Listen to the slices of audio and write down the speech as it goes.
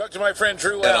talk to my friend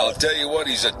Drew And Allen. I'll tell you what,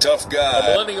 he's a tough guy.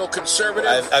 A millennial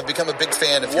conservative. I've become a big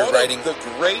fan of your writing. One of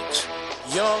the great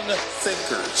young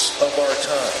thinkers of our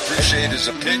time. Appreciate his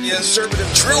opinions.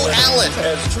 Conservative Drew Allen.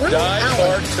 As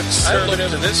die-hard conservative. I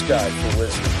look to this guy for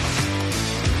wisdom.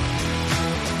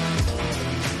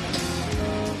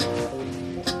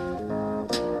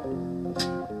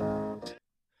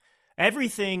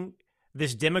 Everything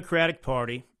this Democratic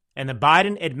Party and the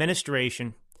Biden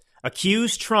administration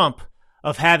accuse Trump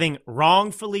of having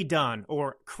wrongfully done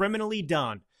or criminally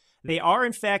done, they are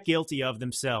in fact guilty of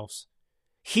themselves.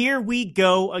 Here we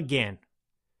go again.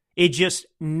 It just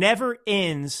never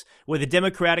ends with the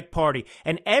Democratic Party.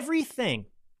 And everything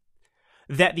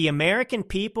that the American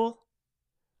people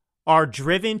are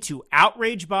driven to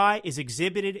outrage by is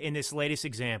exhibited in this latest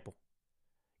example.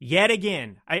 Yet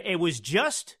again, it was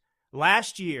just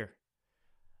last year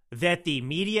that the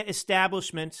media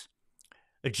establishment,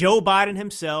 Joe Biden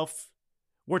himself,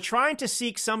 were trying to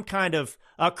seek some kind of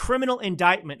criminal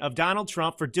indictment of Donald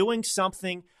Trump for doing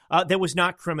something that was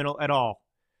not criminal at all.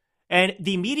 And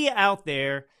the media out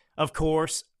there, of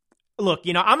course, look,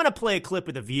 I'm going to play a clip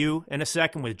of The View in a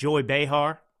second with Joy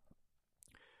Behar.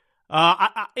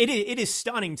 It is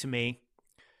stunning to me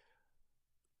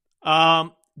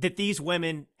that these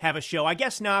women have a show. I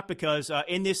guess not, because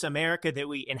in this America that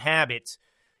we inhabit,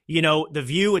 The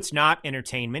View, it's not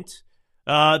entertainment.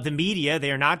 The media,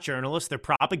 they are not journalists, they're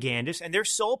propagandists, and their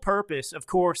sole purpose, of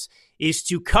course, is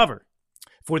to cover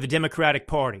for the Democratic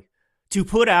Party, to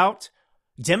put out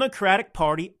Democratic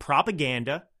Party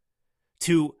propaganda,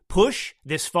 to push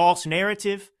this false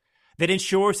narrative that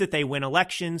ensures that they win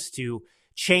elections, to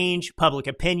change public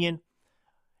opinion.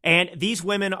 And these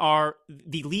women are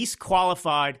the least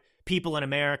qualified people in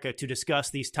America to discuss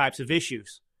these types of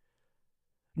issues.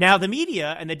 Now, the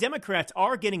media and the Democrats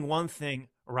are getting one thing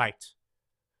right.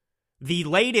 The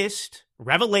latest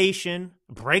revelation,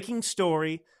 breaking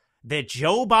story, that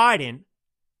Joe Biden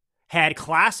had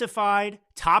classified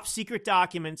top secret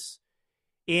documents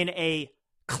in a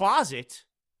closet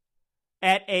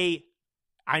at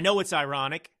I know it's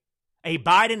ironic, a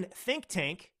Biden think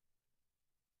tank.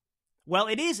 Well,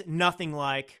 it is nothing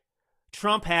like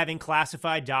Trump having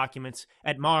classified documents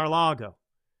at Mar-a-Lago.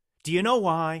 Do you know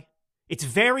why? It's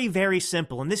very, very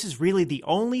simple, and this is really the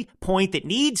only point that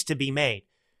needs to be made.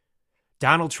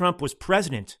 Donald Trump was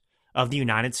president of the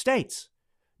United States.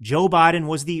 Joe Biden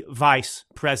was the vice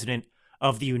president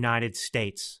of the United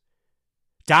States.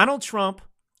 Donald Trump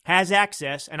has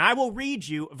access, and I will read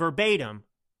you verbatim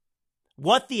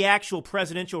what the actual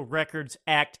Presidential Records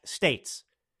Act states.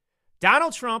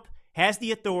 Donald Trump has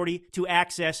the authority to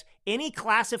access any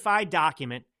classified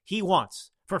document he wants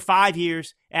for 5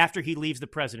 years after he leaves the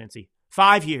presidency.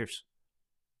 5 years.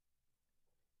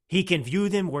 He can view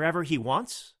them wherever he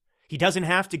wants. He doesn't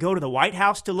have to go to the White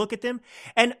House to look at them.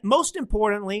 And most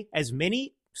importantly, as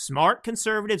many smart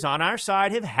conservatives on our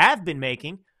side have been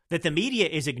making, that the media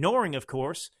is ignoring, of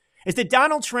course, is that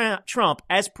Donald Trump,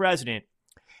 as president,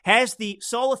 has the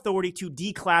sole authority to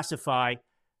declassify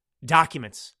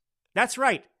documents. That's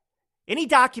right. Any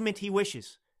document he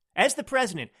wishes. As the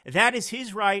president, that is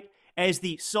his right as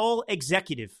the sole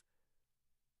executive.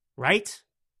 Right?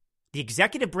 The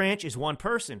executive branch is one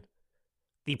person.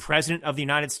 The President of the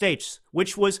United States,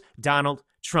 which was Donald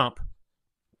Trump.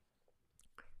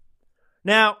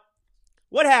 Now,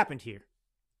 what happened here?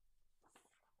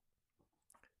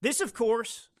 This, of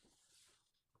course,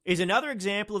 is another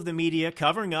example of the media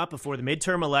covering up before the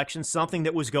midterm elections, something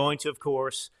that was going to, of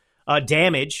course,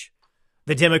 damage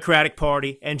the Democratic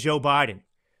Party and Joe Biden.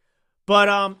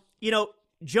 But,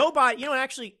 Joe Biden,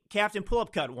 actually, Captain, pull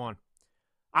up cut one.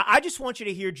 I just want you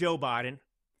to hear Joe Biden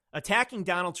attacking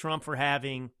Donald Trump for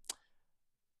having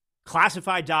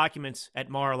classified documents at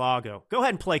Mar-a-Lago. Go ahead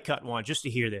and play cut one just to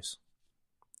hear this.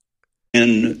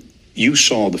 And you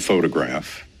saw the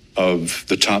photograph of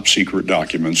the top secret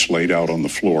documents laid out on the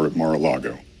floor at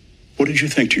Mar-a-Lago. What did you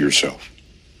think to yourself,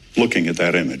 looking at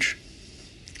that image?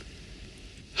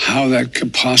 How that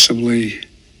could possibly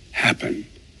happen.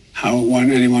 How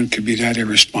anyone could be that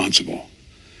irresponsible.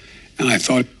 And I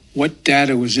thought, what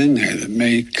data was in there that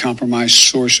may compromise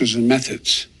sources and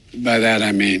methods? By that,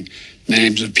 I mean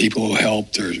names of people who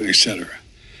helped, or et cetera.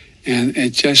 And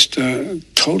it's just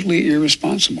totally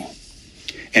irresponsible.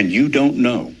 And you don't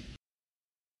know.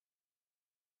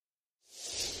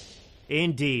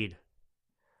 Indeed.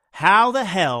 How the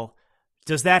hell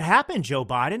does that happen, Joe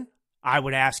Biden? I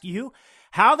would ask you.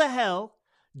 How the hell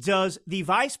does the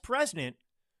vice president,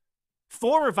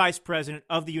 former vice president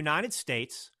of the United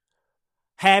States,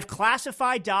 have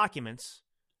classified documents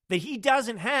that he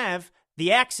doesn't have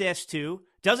the access to,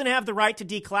 doesn't have the right to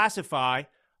declassify,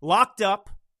 locked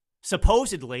up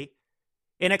supposedly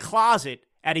in a closet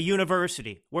at a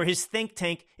university where his think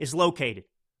tank is located.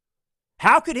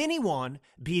 How could anyone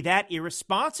be that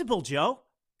irresponsible, Joe?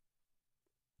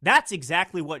 That's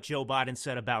exactly what Joe Biden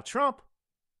said about Trump.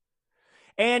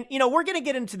 And, we're going to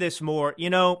get into this more.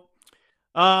 There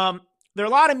are a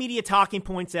lot of media talking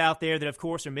points out there that, of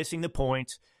course, are missing the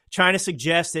point, trying to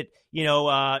suggest that,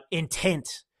 intent.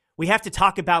 We have to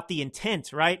talk about the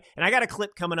intent, right? And I got a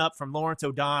clip coming up from Lawrence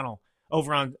O'Donnell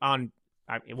over on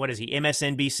what is he,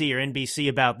 MSNBC or NBC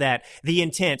about that, the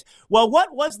intent. Well, what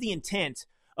was the intent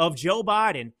of Joe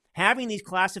Biden having these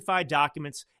classified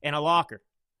documents in a locker?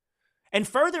 And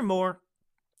furthermore,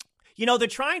 they're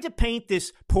trying to paint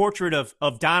this portrait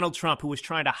of Donald Trump, who was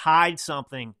trying to hide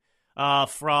something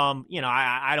from,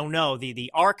 I don't know,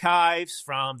 the archives,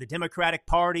 from the Democratic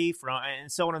Party,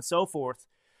 and so on and so forth.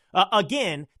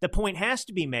 Again, the point has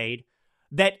to be made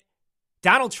that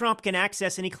Donald Trump can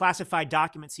access any classified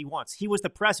documents he wants. He was the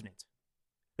president.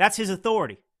 That's his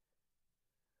authority.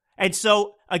 And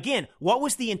so, again, what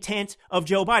was the intent of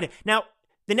Joe Biden? Now,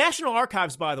 the National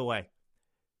Archives, by the way,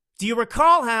 do you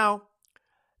recall how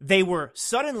they were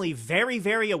suddenly very,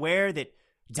 very aware that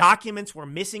documents were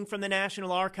missing from the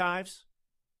National Archives?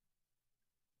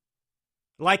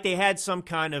 Like they had some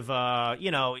kind of,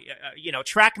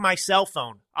 track my cell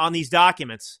phone on these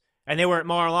documents, and they were at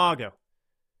Mar-a-Lago.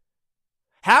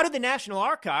 How did the National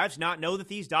Archives not know that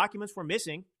these documents were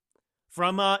missing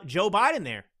from Joe Biden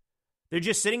there? They're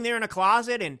just sitting there in a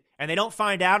closet, and they don't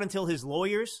find out until his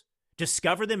lawyers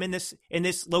discover them in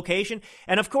this location.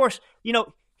 And of course,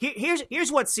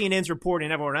 here's what CNN's reporting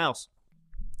and everyone else.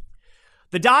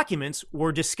 The documents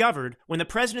were discovered when the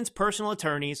president's personal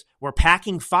attorneys were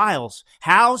packing files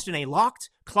housed in a locked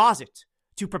closet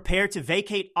to prepare to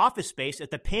vacate office space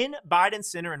at the Penn Biden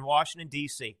Center in Washington,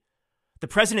 D.C. The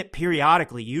president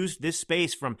periodically used this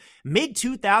space from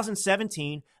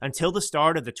mid-2017 until the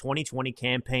start of the 2020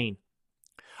 campaign.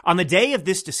 On the day of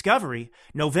this discovery,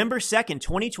 November 2nd,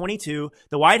 2022,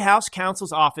 the White House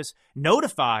counsel's office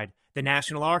notified the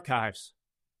National Archives.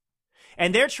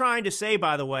 And they're trying to say,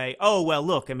 by the way, oh, well,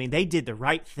 look, they did the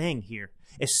right thing here.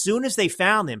 As soon as they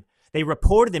found them, they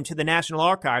reported them to the National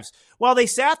Archives. Well, they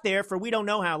sat there for we don't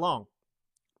know how long.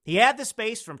 He had the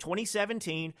space from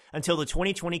 2017 until the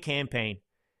 2020 campaign.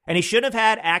 And he should have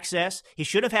had access. He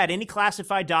should have had any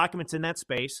classified documents in that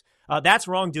space. That's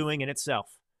wrongdoing in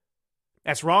itself.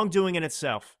 That's wrongdoing in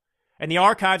itself. And the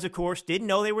archives, of course, didn't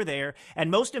know they were there.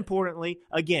 And most importantly,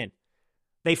 again,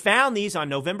 they found these on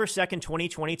November 2nd,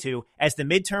 2022, as the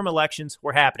midterm elections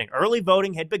were happening. Early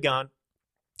voting had begun.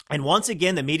 And once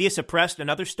again, the media suppressed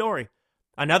another story.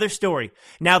 Another story.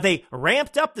 Now, they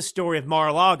ramped up the story of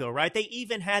Mar-a-Lago, right? They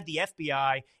even had the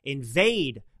FBI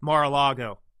invade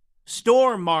Mar-a-Lago,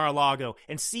 storm Mar-a-Lago,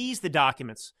 and seize the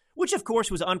documents, which, of course,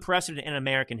 was unprecedented in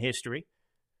American history.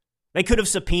 They could have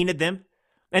subpoenaed them.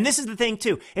 And this is the thing,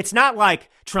 too. It's not like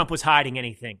Trump was hiding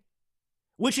anything,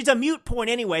 which is a moot point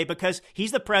anyway, because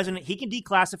he's the president. He can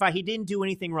declassify. He didn't do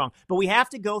anything wrong. But we have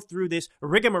to go through this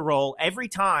rigmarole every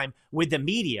time with the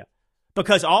media,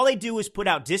 because all they do is put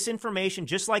out disinformation,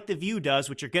 just like The View does,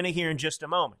 which you're going to hear in just a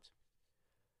moment.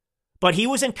 But he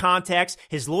was in contact.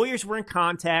 His lawyers were in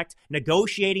contact,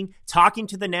 negotiating, talking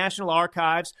to the National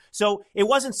Archives. So it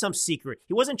wasn't some secret.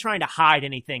 He wasn't trying to hide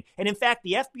anything. And in fact,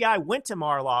 the FBI went to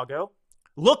Mar-a-Lago,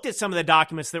 looked at some of the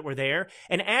documents that were there,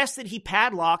 and asked that he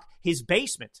padlock his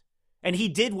basement. And he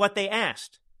did what they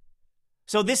asked.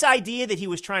 So this idea that he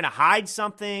was trying to hide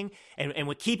something and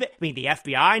would keep it, the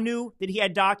FBI knew that he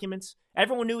had documents.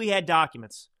 Everyone knew he had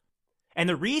documents. And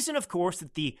the reason, of course,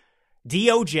 that the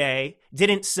DOJ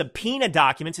didn't subpoena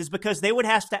documents is because they would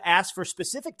have to ask for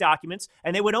specific documents,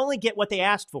 and they would only get what they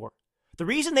asked for. The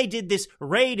reason they did this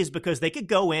raid is because they could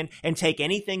go in and take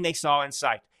anything they saw in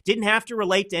sight. Didn't have to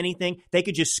relate to anything. They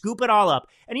could just scoop it all up.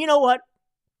 And you know what?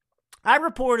 I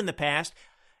reported in the past,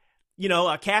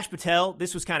 Kash Patel,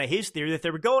 this was kind of his theory, that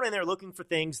they were going in there looking for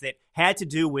things that had to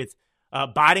do with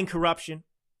Biden corruption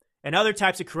and other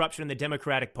types of corruption in the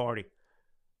Democratic Party.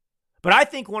 But I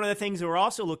think one of the things they were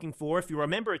also looking for, if you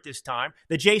remember at this time,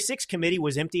 the J6 committee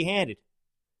was empty-handed.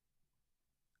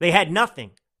 They had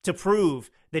nothing to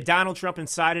prove that Donald Trump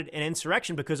incited an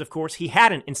insurrection because, of course, he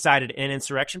hadn't incited an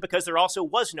insurrection because there also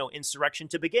was no insurrection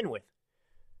to begin with.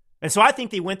 And so I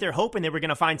think they went there hoping they were going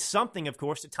to find something, of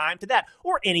course, to tie him to that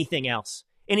or anything else.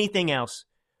 Anything else.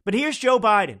 But here's Joe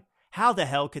Biden. How the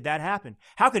hell could that happen?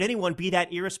 How could anyone be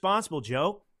that irresponsible,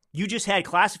 Joe? You just had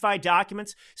classified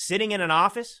documents sitting in an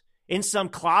office, in some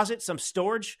closet, some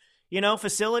storage,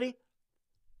 facility.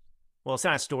 Well, it's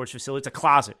not a storage facility. It's a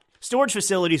closet. Storage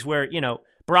facilities where,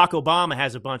 Barack Obama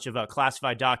has a bunch of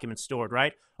classified documents stored,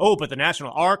 right? Oh, but the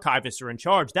National Archivists are in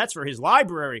charge. That's for his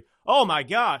library. Oh, my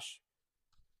gosh.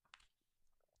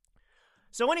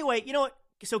 So anyway, you know what?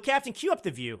 So, Captain, cue up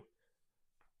the View.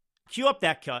 Cue up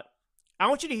that cut. I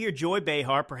want you to hear Joy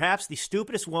Behar, perhaps the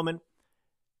stupidest woman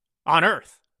on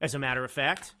earth, as a matter of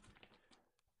fact.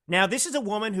 Now, this is a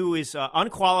woman who is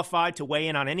unqualified to weigh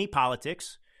in on any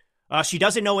politics. She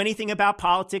doesn't know anything about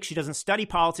politics. She doesn't study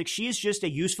politics. She is just a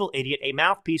useful idiot, a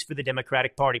mouthpiece for the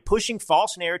Democratic Party, pushing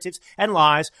false narratives and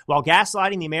lies while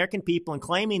gaslighting the American people and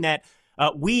claiming that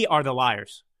we are the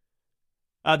liars.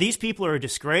 These people are a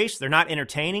disgrace. They're not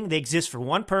entertaining. They exist for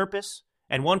one purpose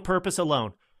and one purpose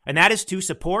alone, and that is to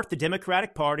support the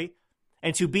Democratic Party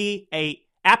and to be a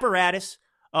apparatus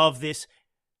of this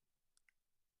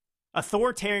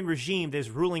authoritarian regime that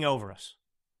is ruling over us.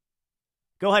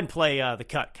 Go ahead and play the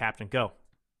cut, Captain. Go.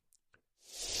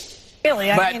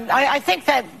 Really, I think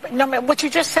that what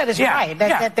you just said is right,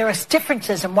 that there are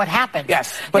differences in what happened.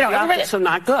 Yes, but the optics are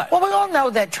not good. Well, we all know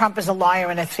that Trump is a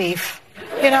liar and a thief.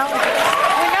 You know? We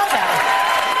know that.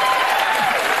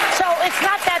 So it's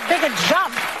not that big a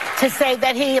jump to say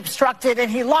that he obstructed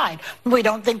and he lied. We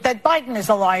don't think that Biden is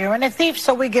a liar and a thief,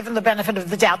 so we give him the benefit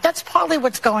of the doubt. That's partly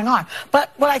what's going on.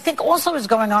 But what I think also is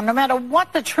going on, no matter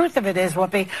what the truth of it is,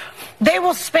 Whoopi, they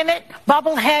will spin it,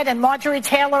 Bubblehead and Marjorie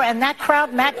Taylor and that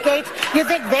crowd, Matt Gaetz. You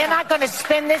think they're not going to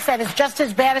spin this, that it's just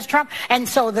as bad as Trump? And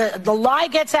so the lie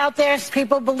gets out there,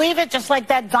 people believe it, just like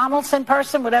that Donaldson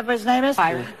person, whatever his name is.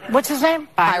 Byron. What's his name?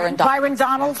 Byron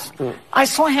Donalds. I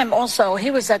saw him also.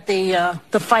 He was at the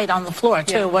fight on the floor,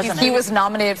 too, wasn't He was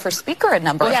nominated for Speaker a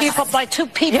number of times. By two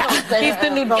people. He's the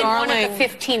new darling. In one of the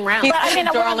 15 rounds. But I mean,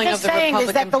 what I'm just saying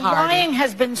is that the lying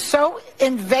has been so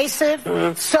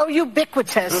invasive, so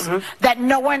ubiquitous, that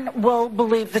no one will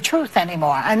believe the truth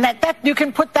anymore. And that you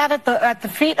can put that at the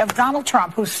feet of Donald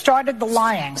Trump, who started the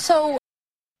lying. So,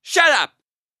 shut up.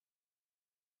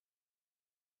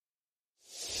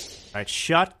 All right,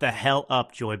 shut the hell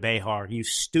up, Joy Behar. You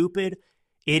stupid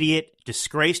idiot,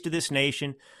 disgrace to this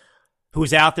nation,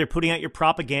 who's out there putting out your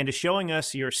propaganda, showing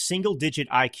us your single-digit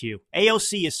IQ.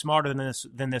 AOC is smarter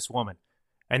than this woman.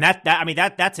 And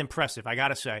that's impressive, I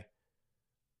gotta say.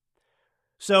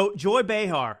 So, Joy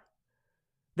Behar,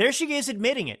 there she is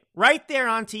admitting it, right there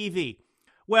on TV.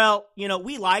 Well, you know,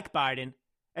 we like Biden,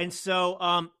 and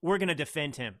so we're going to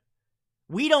defend him.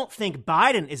 We don't think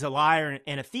Biden is a liar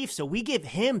and a thief, so we give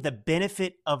him the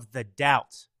benefit of the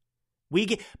doubt.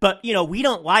 But, you know, we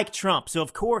don't like Trump, so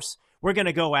of course we're going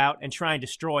to go out and try and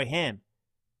destroy him.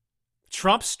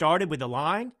 Trump started with the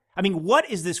lying? I mean, what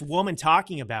is this woman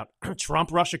talking about?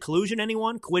 Trump-Russia collusion,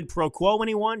 anyone? Quid pro quo,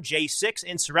 anyone? J6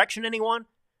 insurrection, anyone?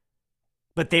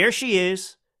 But there she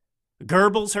is,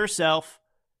 Goebbels herself,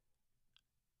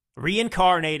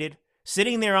 reincarnated,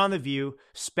 sitting there on The View,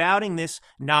 spouting this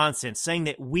nonsense, saying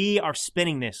that we are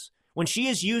spinning this, when she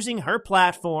is using her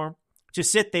platform to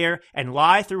sit there and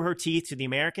lie through her teeth to the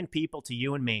American people, to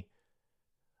you and me.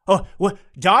 Oh, what?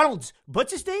 Donald's,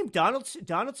 what's his name? Byron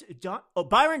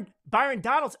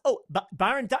Donalds. Oh,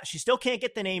 Byron, she still can't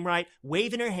get the name right,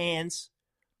 waving her hands.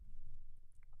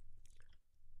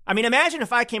 I mean, imagine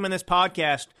if I came on this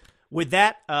podcast with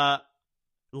that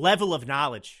level of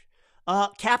knowledge.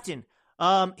 Captain,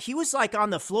 he was like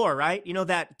on the floor, right? You know,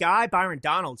 that guy, Byron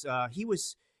Donalds, he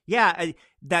was,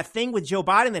 that thing with Joe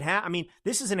Biden that happened. I mean,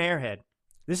 this is an airhead.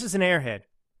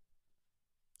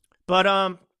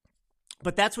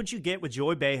 But that's what you get with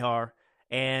Joy Behar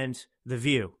and The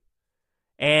View.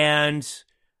 And,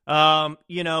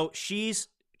 you know, she's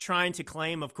trying to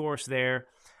claim, of course, there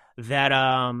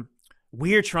that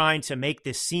we're trying to make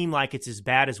this seem like it's as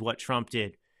bad as what Trump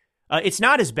did. It's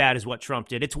not as bad as what Trump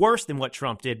did. It's worse than what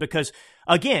Trump did because,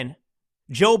 again,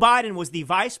 Joe Biden was the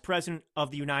vice president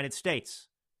of the United States.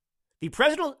 The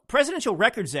Presidential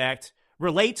Records Act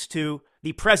relates to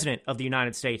the president of the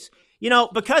United States. You know,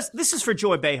 because this is for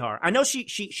Joy Behar. I know she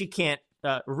can't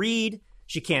read,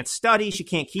 she can't study, she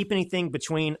can't keep anything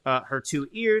between her two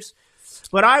ears.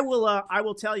 But I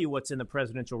will tell you what's in the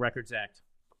Presidential Records Act.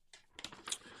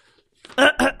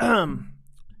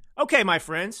 Okay, my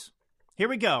friends, here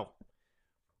we go.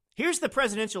 Here's the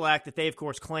Presidential Act that they, of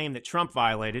course, claim that Trump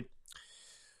violated.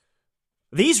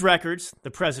 These records,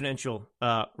 the presidential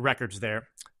records there,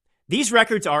 these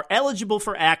records are eligible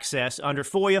for access under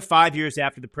FOIA 5 years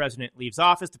after the president leaves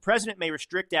office. The president may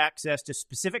restrict access to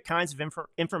specific kinds of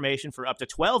information for up to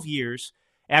 12 years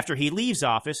after he leaves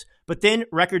office, but then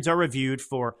records are reviewed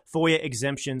for FOIA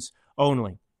exemptions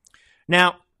only.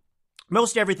 Now,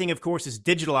 most everything, of course, is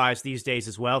digitalized these days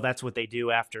as well. That's what they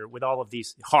do after with all of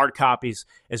these hard copies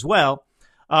as well.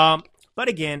 But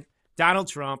again, Donald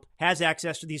Trump has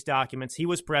access to these documents. He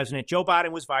was president. Joe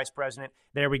Biden was vice president.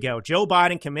 There we go. Joe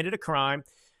Biden committed a crime.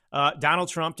 Donald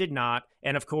Trump did not.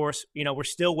 And of course, we're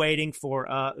still waiting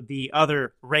for the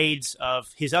other raids of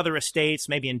his other estates,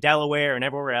 maybe in Delaware and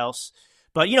everywhere else.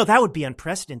 But, that would be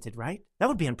unprecedented, right? That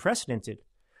would be unprecedented.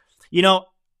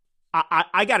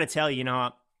 I got to tell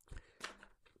you,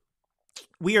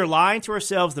 we are lying to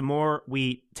ourselves the more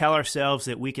we tell ourselves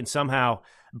that we can somehow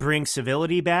bring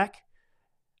civility back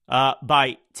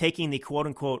by taking the quote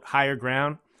unquote higher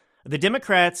ground. The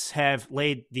Democrats have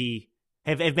made the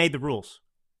rules.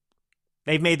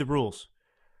 They've made the rules.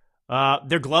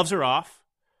 Their gloves are off,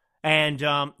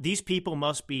 and these people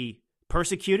must be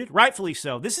persecuted, rightfully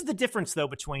so. This is the difference, though,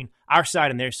 between our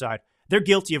side and their side. They're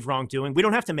guilty of wrongdoing. We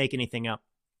don't have to make anything up.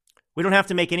 We don't have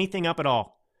to make anything up at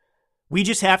all. We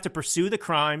just have to pursue the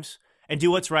crimes and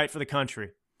do what's right for the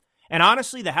country. And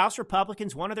honestly, the House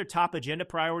Republicans, one of their top agenda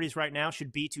priorities right now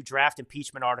should be to draft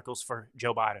impeachment articles for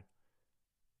Joe Biden.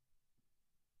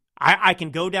 I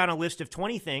can go down a list of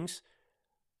 20 things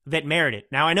that merit it.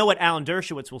 Now, I know what Alan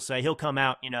Dershowitz will say. He'll come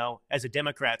out, as a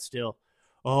Democrat still.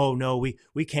 Oh, no,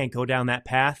 we can't go down that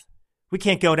path. We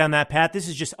can't go down that path. This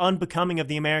is just unbecoming of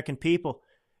the American people.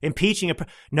 Impeaching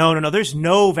No. There's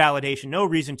no validation, no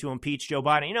reason to impeach Joe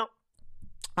Biden.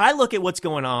 I look at what's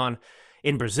going on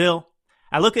in Brazil.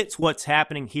 I look at what's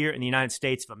happening here in the United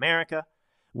States of America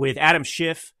with Adam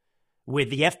Schiff, with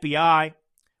the FBI,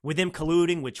 with them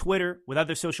colluding with Twitter, with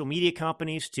other social media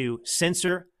companies to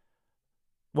censor,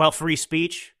 free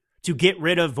speech, to get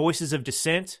rid of voices of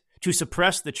dissent, to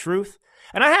suppress the truth.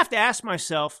 And I have to ask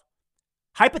myself,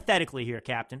 hypothetically here,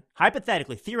 Captain,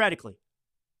 theoretically,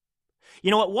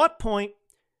 at what point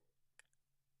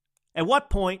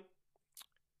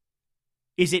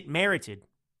is it merited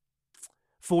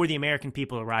for the American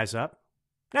people to rise up?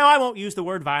 Now, I won't use the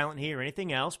word violent here or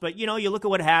anything else, but, you look at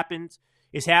what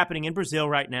is happening in Brazil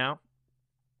right now.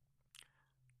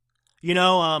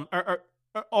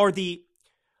 Are the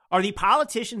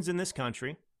politicians in this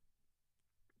country,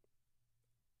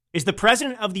 is the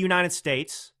president of the United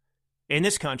States in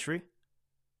this country,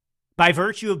 by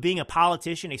virtue of being a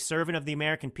politician, a servant of the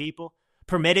American people,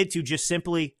 permitted to just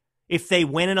simply, if they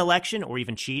win an election or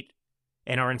even cheat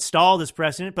and are installed as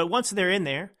president, but once they're in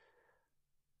there,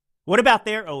 what about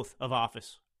their oath of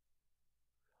office?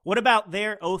 What about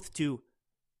their oath to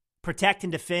protect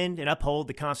and defend and uphold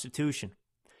the Constitution?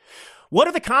 What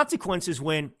are the consequences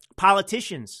when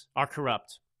politicians are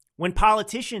corrupt? When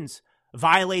politicians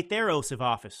violate their oaths of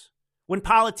office? When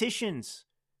politicians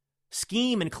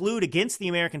scheme and collude against the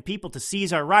American people to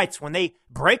seize our rights? When they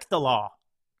break the law?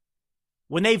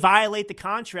 When they violate the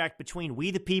contract between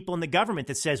we the people and the government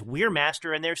that says we're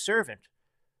master and they're servant?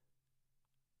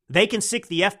 They can sic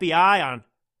the FBI on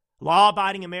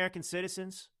law-abiding American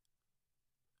citizens.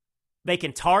 They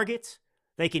can target,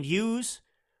 they can use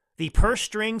the purse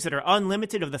strings that are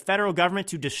unlimited of the federal government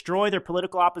to destroy their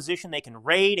political opposition. They can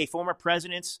raid a former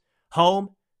president's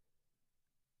home.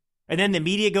 And then the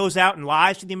media goes out and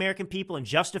lies to the American people and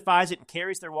justifies it and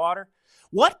carries their water.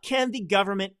 What can the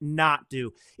government not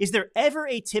do? Is there ever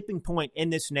a tipping point in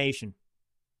this nation?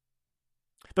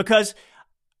 Because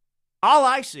all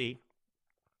I see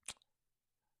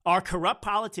are corrupt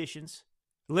politicians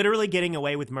literally getting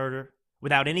away with murder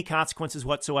without any consequences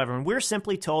whatsoever. And we're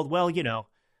simply told,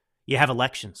 you have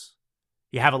elections.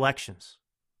 You have elections.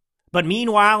 But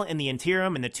meanwhile, in the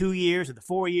interim, in the 2 years or the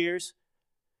 4 years,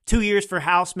 2 years for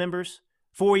House members,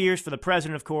 4 years for the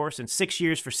president, of course, and 6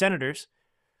 years for senators,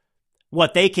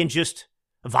 they can just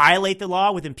violate the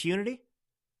law with impunity?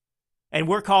 And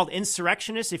we're called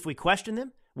insurrectionists if we question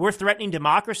them? We're threatening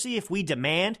democracy if we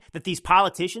demand that these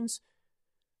politicians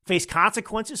face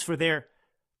consequences for their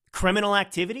criminal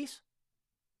activities?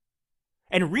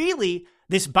 And really,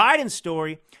 this Biden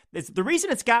story, the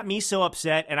reason it's got me so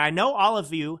upset, and I know all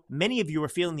of you, many of you are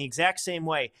feeling the exact same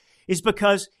way, is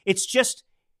because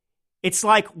it's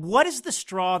like, what is the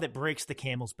straw that breaks the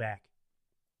camel's back?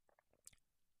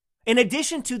 In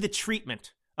addition to the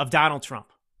treatment of Donald Trump,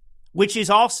 which is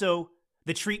also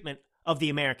the treatment of the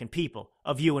American people,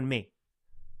 of you and me,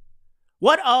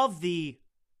 what of the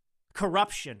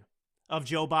corruption of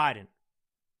Joe Biden?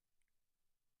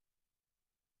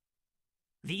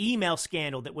 The email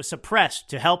scandal that was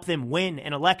suppressed to help them win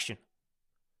an election.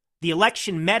 The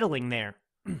election meddling there.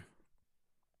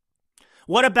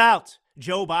 What about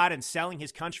Joe Biden selling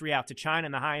his country out to China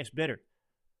and the highest bidder?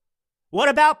 What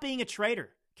about being a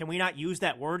traitor? Can we not use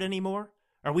that word anymore?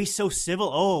 Are we so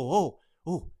civil?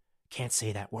 Oh, can't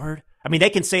say that word. I mean,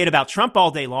 they can say it about Trump all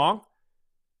day long.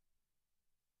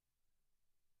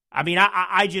 I mean,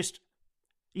 I just,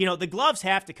 the gloves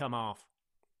have to come off.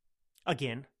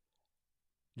 Again,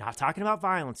 Not talking about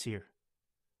violence here.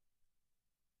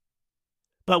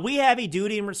 But we have a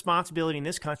duty and responsibility in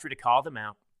this country to call them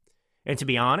out and to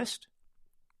be honest.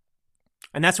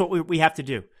 And that's what we have to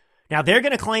do. Now, they're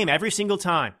going to claim every single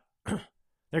time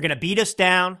they're going to beat us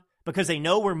down because they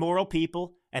know we're moral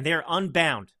people and they're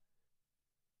unbound.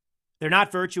 They're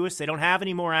not virtuous. They don't have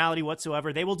any morality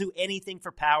whatsoever. They will do anything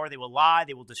for power. They will lie.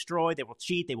 They will destroy. They will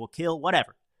cheat. They will kill,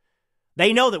 whatever.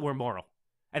 They know that we're moral,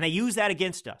 and they use that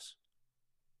against us.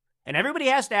 And everybody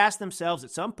has to ask themselves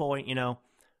at some point, how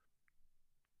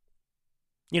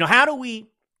do we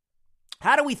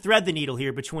thread the needle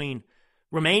here between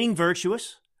remaining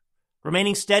virtuous,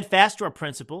 remaining steadfast to our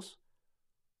principles,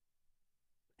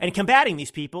 and combating these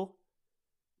people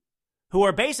who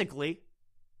are basically,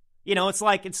 it's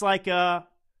like Obama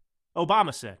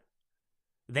said,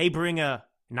 they bring a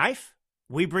knife,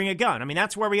 we bring a gun. I mean,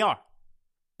 that's where we are.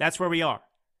 That's where we are.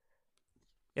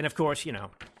 And of course,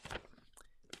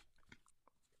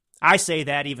 I say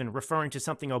that even referring to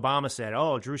something Obama said.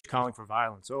 Oh, Drew's calling for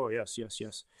violence. Oh, yes.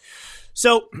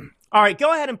 So, all right,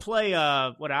 go ahead and play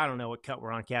I don't know what cut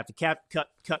we're on, Captain.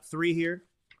 Cut 3 here.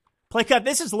 Play cut.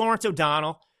 This is Lawrence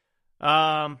O'Donnell.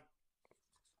 Let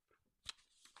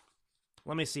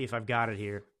me see if I've got it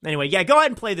here. Anyway, yeah, go ahead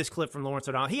and play this clip from Lawrence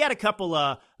O'Donnell. He had a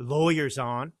couple lawyers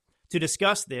on to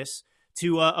discuss this,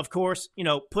 to, of course,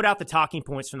 put out the talking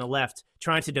points from the left,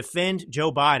 trying to defend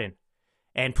Joe Biden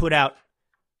and put out,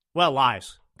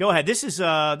 lies. Go ahead. This is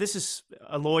a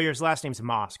lawyer's last name's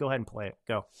Moss. Go ahead and play it.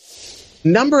 Go.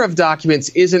 Number of documents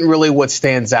isn't really what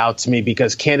stands out to me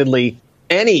because, candidly,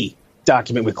 any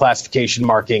document with classification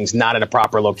markings not in a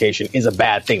proper location is a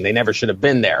bad thing. They never should have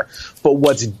been there. But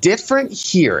what's different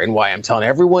here, and why I'm telling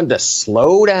everyone to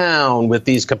slow down with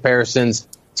these comparisons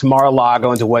to Mar-a-Lago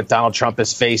and to what Donald Trump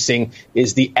is facing,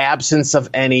 is the absence of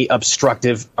any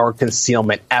obstructive or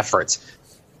concealment efforts.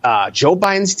 Joe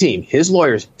Biden's team, his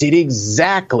lawyers, did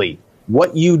exactly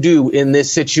what you do in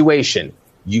this situation.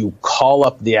 You call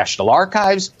up the National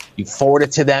Archives, you forward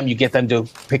it to them, you get them to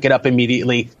pick it up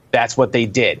immediately. That's what they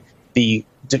did. The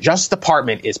Justice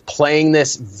Department is playing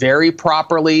this very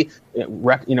properly,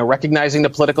 recognizing the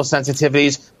political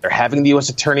sensitivities. They're having the U.S.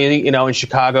 Attorney, in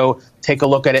Chicago take a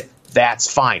look at it.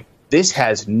 That's fine. This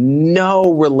has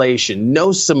no relation,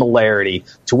 no similarity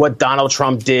to what Donald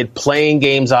Trump did, playing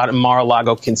games out in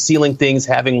Mar-a-Lago, concealing things,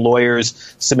 having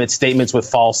lawyers submit statements with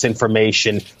false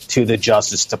information to the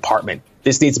Justice Department.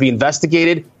 This needs to be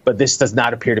investigated, but this does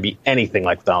not appear to be anything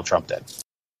like Donald Trump did.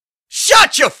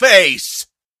 Shut your face!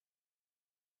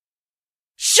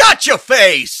 Shut your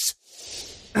face!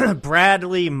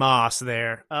 Bradley Moss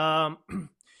there.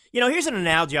 Here's an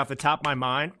analogy off the top of my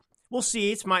mind. We'll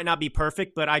see. It might not be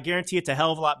perfect, but I guarantee it's a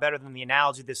hell of a lot better than the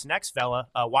analogy this next fella,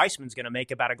 Weissman's going to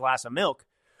make about a glass of milk.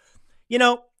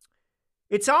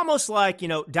 It's almost like,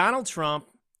 Donald Trump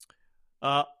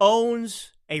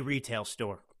owns a retail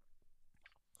store.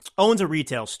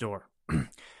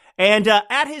 And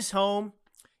at his home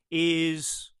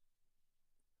is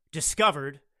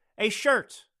discovered a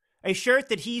shirt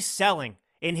that he's selling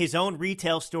in his own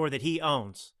retail store that he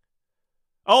owns.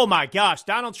 Oh my gosh,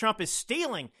 Donald Trump is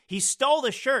stealing. He stole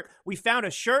the shirt. We found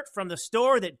a shirt from the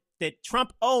store that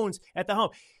Trump owns at the home.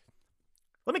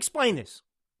 Let me explain this.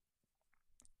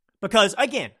 Because,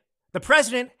 again, the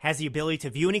president has the ability to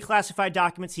view any classified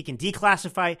documents. He can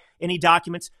declassify any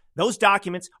documents. Those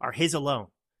documents are his alone.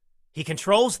 He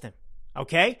controls them,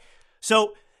 okay?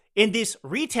 So, in this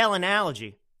retail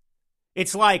analogy,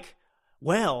 it's like,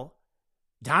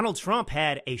 Donald Trump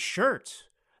had a shirt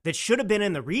that should have been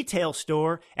in the retail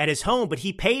store at his home, but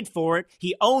he paid for it.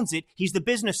 He owns it. He's the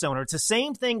business owner. It's the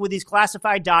same thing with these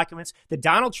classified documents that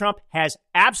Donald Trump has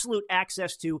absolute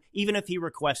access to, even if he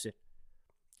requests it.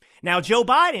 Now, Joe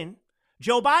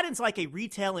Biden's like a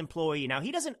retail employee. Now,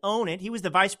 he doesn't own it. He was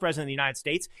the vice president of the United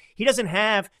States. He doesn't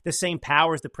have the same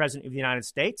power as the president of the United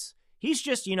States. He's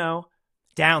just,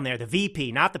 down there, the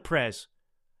VP, not the prez.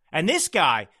 And this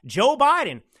guy, Joe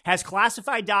Biden, has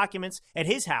classified documents at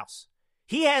his house.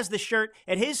 He has the shirt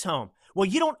at his home. Well,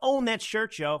 you don't own that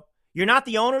shirt, Joe. You're not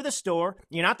the owner of the store.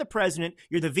 You're not the president.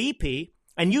 You're the VP.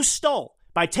 And you stole.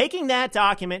 By taking that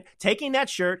document, taking that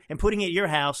shirt, and putting it at your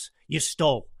house, you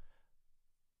stole.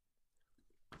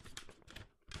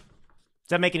 Does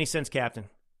that make any sense, Captain?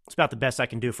 It's about the best I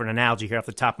can do for an analogy here off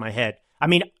the top of my head. I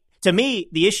mean, to me,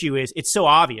 the issue is it's so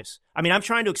obvious. I mean, I'm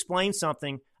trying to explain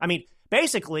something. I mean,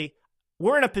 basically,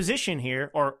 we're in a position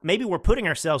here, or maybe we're putting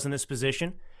ourselves in this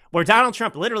position, where Donald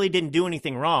Trump literally didn't do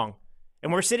anything wrong.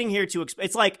 And we're sitting here to,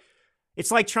 it's like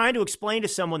trying to explain to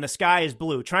someone the sky is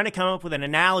blue, trying to come up with an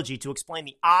analogy to explain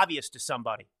the obvious to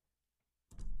somebody.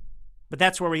 But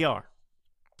that's where we are.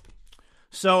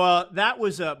 So that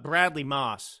was Bradley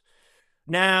Moss.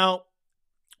 Now,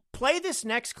 play this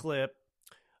next clip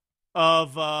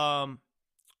of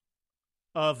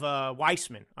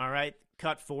Weissman, all right?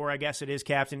 Cut 4, I guess it is,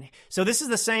 Captain. So this is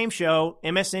the same show,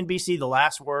 MSNBC, The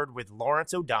Last Word with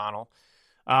Lawrence O'Donnell.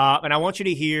 And I want you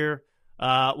to hear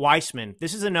Weissman.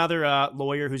 This is another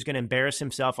lawyer who's going to embarrass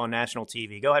himself on national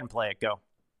TV. Go ahead and play it. Go.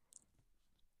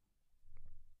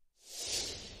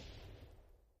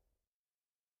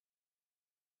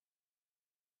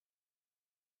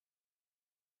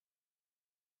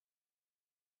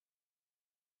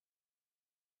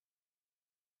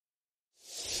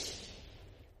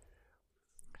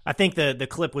 I think the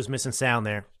clip was missing sound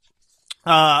there.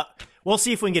 We'll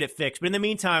see if we can get it fixed. But in the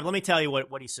meantime, let me tell you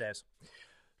what he says.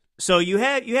 So you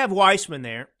have Weissman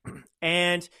there,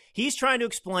 and he's trying to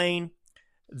explain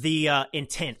the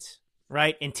intent,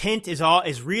 right? Intent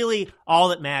is really all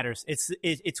that matters.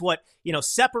 It's what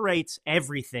separates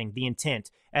everything. The intent.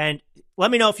 And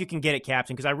let me know if you can get it,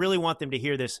 Captain, because I really want them to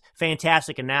hear this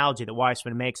fantastic analogy that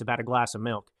Weissman makes about a glass of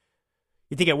milk.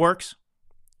 You think it works?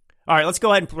 All right, let's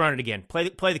go ahead and run it again. Play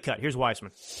the cut. Here's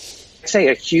Weissman. I'd say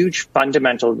a huge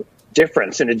fundamental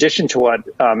difference, in addition to what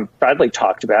Bradley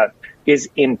talked about, is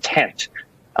intent.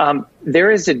 There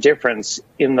is a difference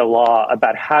in the law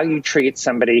about how you treat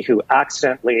somebody who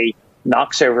accidentally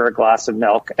knocks over a glass of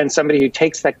milk and somebody who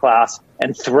takes that glass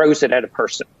and throws it at a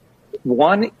person.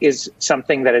 One is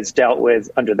something that is dealt with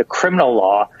under the criminal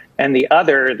law, and the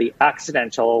other, the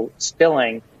accidental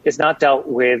spilling, is not dealt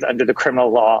with under the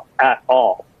criminal law at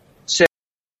all.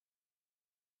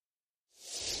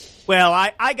 Well,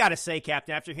 I got to say,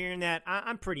 Captain, after hearing that,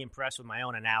 I'm pretty impressed with my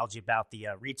own analogy about the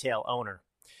retail owner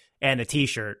and the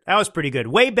T-shirt. That was pretty good.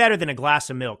 Way better than a glass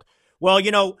of milk. Well,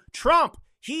 Trump,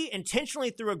 he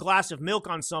intentionally threw a glass of milk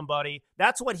on somebody.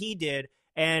 That's what he did.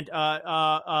 And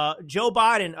Joe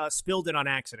Biden spilled it on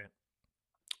accident.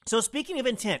 So speaking of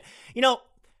intent,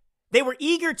 they were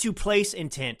eager to place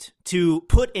intent, to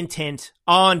put intent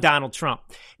on Donald Trump.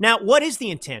 Now, what is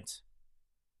the intent?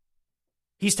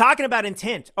 He's talking about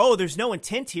intent. Oh, there's no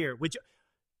intent here.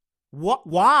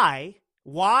 Why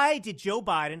did Joe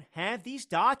Biden have these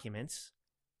documents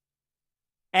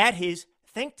at his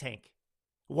think tank?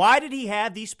 Why did he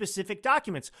have these specific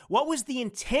documents? What was the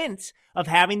intent of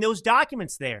having those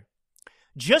documents there?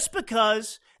 Just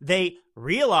because they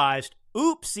realized,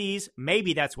 oopsies,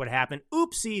 maybe that's what happened.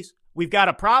 Oopsies, we've got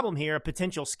a problem here, a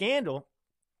potential scandal.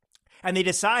 And they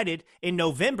decided in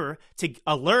November to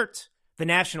alert the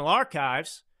National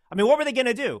Archives. I mean, what were they going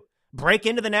to do? Break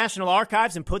into the National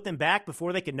Archives and put them back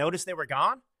before they could notice they were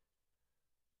gone?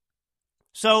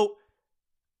 So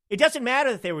it doesn't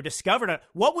matter that they were discovered.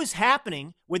 What was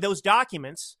happening with those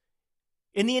documents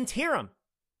in the interim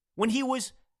when he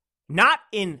was not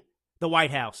in the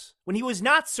White House, when he was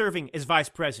not serving as vice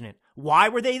president? Why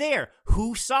were they there?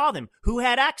 Who saw them? Who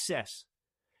had access?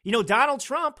 Donald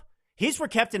Trump, his were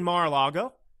kept in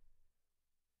Mar-a-Lago.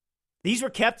 These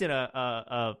were kept in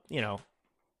a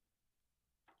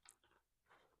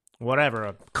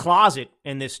closet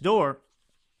in this door.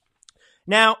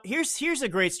 Now, here's a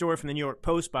great story from the New York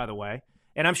Post, by the way,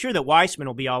 and I'm sure that Weissman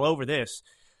will be all over this.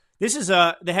 This is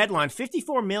the headline,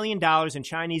 $54 million in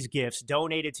Chinese gifts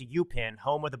donated to UPenn,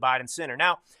 home of the Biden Center.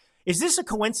 Now, is this a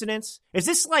coincidence? Is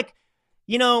this like,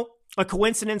 a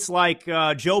coincidence like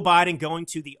Joe Biden going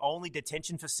to the only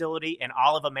detention facility in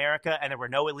all of America and there were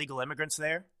no illegal immigrants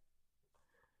there?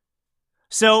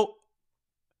 So,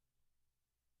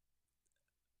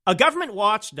 a government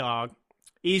watchdog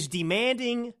is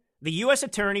demanding the U.S.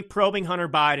 attorney probing Hunter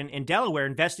Biden in Delaware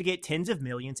investigate tens of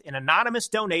millions in anonymous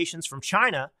donations from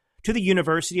China to the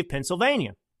University of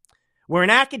Pennsylvania, where an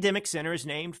academic center is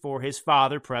named for his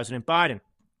father, President Biden.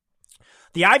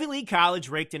 The Ivy League college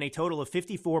raked in a total of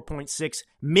 $54.6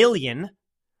 million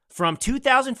from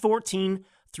 2014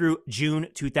 through June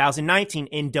 2019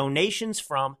 in donations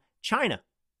from China,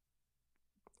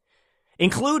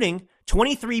 including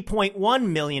 $23.1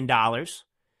 million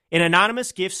in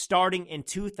anonymous gifts starting in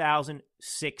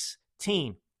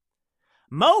 2016.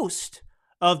 Most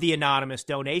of the anonymous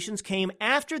donations came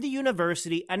after the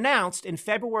university announced in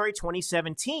February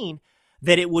 2017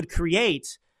 that it would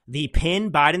create the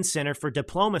Penn Biden Center for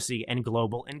Diplomacy and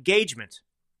Global Engagement.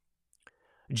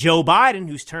 Joe Biden,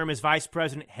 whose term as vice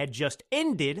president had just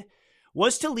ended,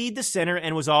 was to lead the center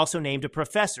and was also named a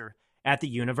professor at the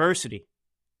university.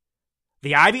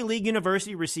 The Ivy League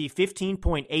University received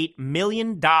 $15.8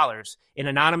 million in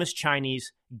anonymous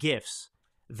Chinese gifts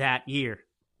that year,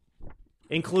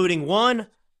 including one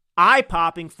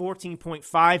eye-popping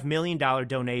 $14.5 million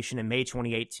donation in May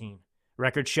 2018.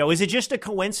 Records show, is it just a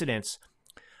coincidence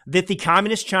that the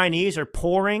communist Chinese are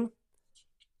pouring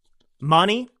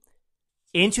money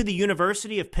into the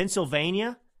University of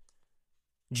Pennsylvania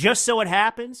just so it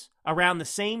happens around the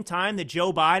same time that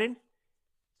Joe Biden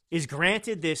is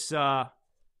granted this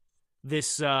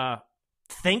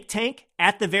think tank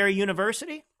at the very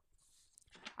university?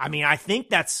 I mean, I think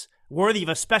that's worthy of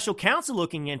a special counsel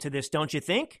looking into this, don't you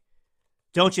think?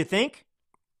 Don't you think?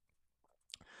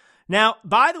 Now,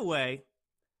 by the way,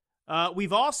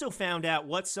 we've also found out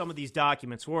what some of these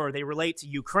documents were. They relate to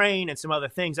Ukraine and some other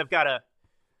things. I've got a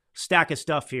stack of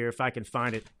stuff here if I can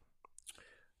find it.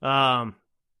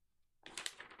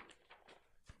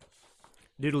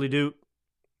 Doodly-doo.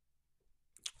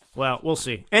 Well, we'll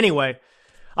see. Anyway,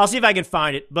 I'll see if I can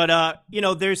find it. But,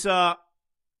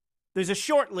 there's a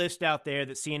short list out there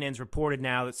that CNN's reported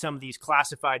now that some of these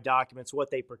classified documents,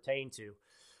 what they pertain to.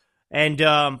 And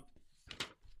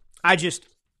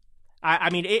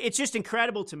it's just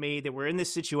incredible to me that we're in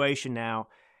this situation now.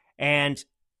 And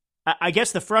I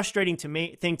guess the frustrating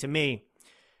thing to me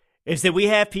is that we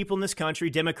have people in this country,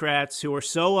 Democrats, who are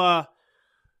so,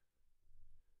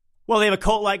 they have a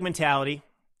cult-like mentality,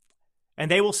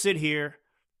 and they will sit here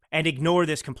and ignore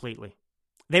this completely.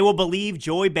 They will believe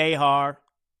Joy Behar,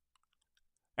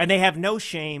 and they have no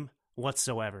shame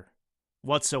whatsoever.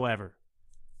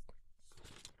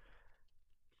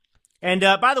 And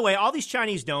by the way, all these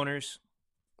Chinese donors,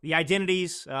 the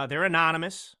identities, they're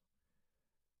anonymous.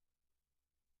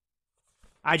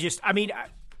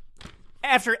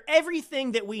 After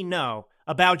everything that we know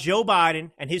about Joe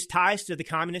Biden and his ties to the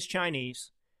communist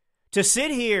Chinese, to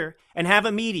sit here and have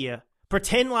a media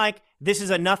pretend like this is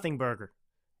a nothing burger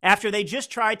after they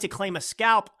just tried to claim a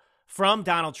scalp from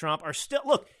Donald Trump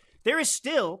there is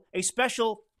still a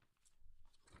special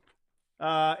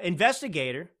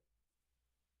investigator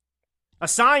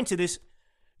assigned to this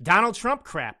Donald Trump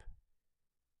crap.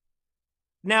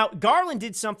 Now, Garland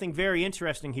did something very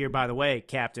interesting here, by the way,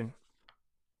 Captain.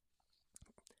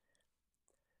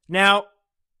 Now,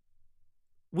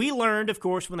 we learned, of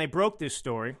course, when they broke this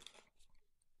story,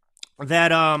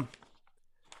 that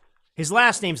his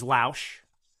last name's Lausch.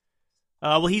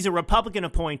 He's a Republican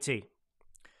appointee.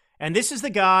 And this is the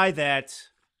guy that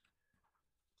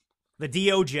the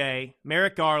DOJ,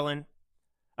 Merrick Garland,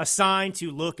 assigned to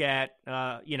look at,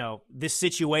 this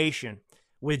situation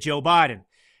with Joe Biden.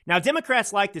 Now,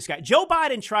 Democrats like this guy. Joe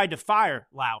Biden tried to fire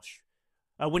Lausch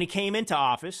when he came into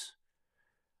office,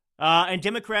 and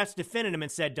Democrats defended him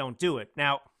and said, don't do it.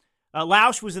 Now,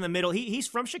 Lausch was in the middle. He's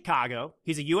from Chicago.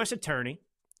 He's a U.S. attorney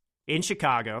in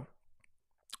Chicago,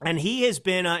 and he has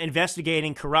been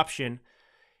investigating corruption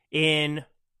in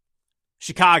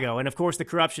Chicago. And, of course, the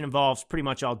corruption involves pretty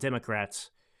much all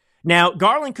Democrats. Now,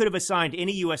 Garland could have assigned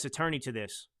any U.S. attorney to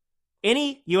this.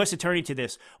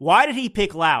 Why did he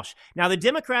pick Lausch? Now, the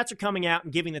Democrats are coming out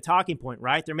and giving the talking point,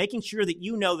 right? They're making sure that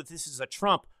you know that this is a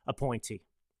Trump appointee.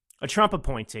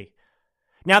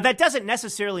 Now, that doesn't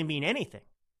necessarily mean anything.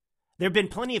 There have been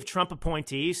plenty of Trump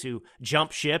appointees who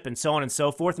jump ship and so on and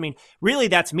so forth. I mean, really,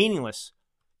 that's meaningless.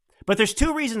 But there's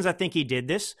two reasons I think he did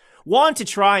this. One, to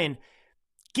try and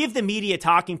give the media a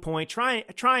talking point, try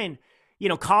and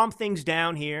calm things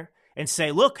down here and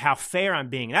say, look how fair I'm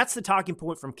being. That's the talking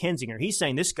point from Kinzinger. He's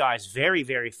saying this guy's very,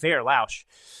 very fair, Lausch.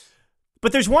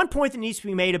 But there's one point that needs to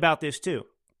be made about this too.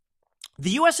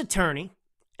 The U.S. attorney,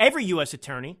 every U.S.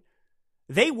 attorney,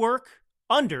 they work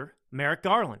under Merrick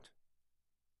Garland.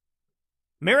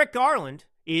 Merrick Garland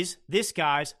is this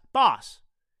guy's boss.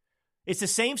 It's the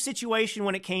same situation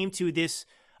when it came to this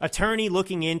attorney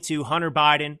looking into Hunter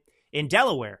Biden in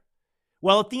Delaware.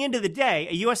 Well, at the end of the day,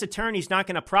 a U.S. attorney is not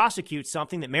going to prosecute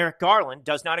something that Merrick Garland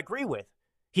does not agree with.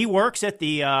 He works at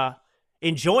the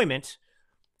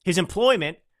his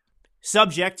employment,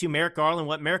 subject to Merrick Garland,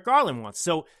 what Merrick Garland wants.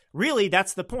 So really,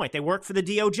 that's the point. They work for the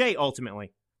DOJ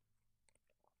ultimately.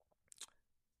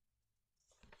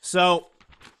 So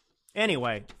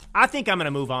anyway, I think I'm going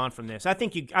to move on from this. I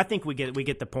think we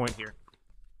get the point here.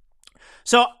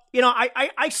 So,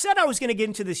 I said I was going to get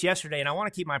into this yesterday, and I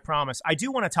want to keep my promise. I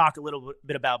do want to talk a little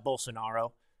bit about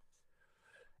Bolsonaro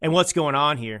and what's going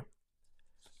on here.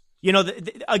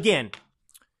 Again,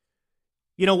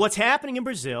 what's happening in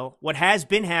Brazil, what has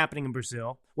been happening in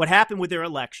Brazil, what happened with their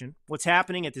election, what's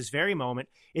happening at this very moment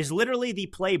is literally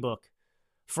the playbook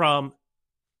from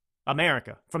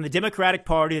America, from the Democratic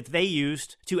Party that they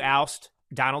used to oust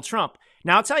Donald Trump.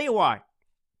 Now, I'll tell you why.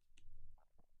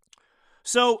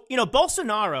 So,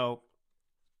 Bolsonaro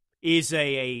is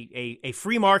a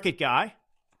free market guy.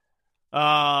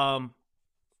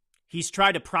 He's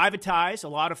tried to privatize a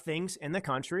lot of things in the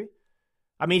country.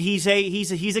 I mean, he's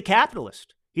a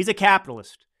capitalist. He's a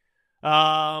capitalist.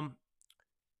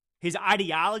 His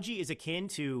ideology is akin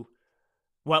to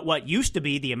what used to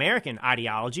be the American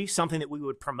ideology, something that we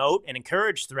would promote and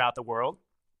encourage throughout the world.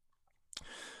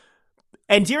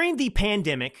 And during the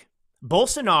pandemic,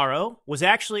 Bolsonaro was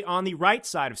actually on the right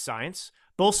side of science.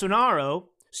 Bolsonaro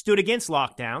stood against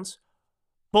lockdowns.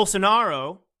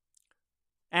 Bolsonaro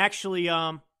actually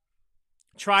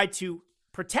tried to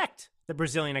protect the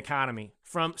Brazilian economy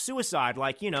from suicide,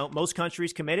 like, most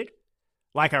countries committed,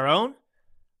 like our own,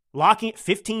 locking it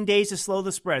 15 days to slow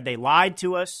the spread. They lied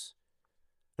to us.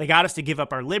 They got us to give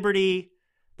up our liberty.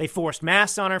 They forced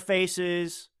masks on our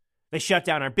faces. They shut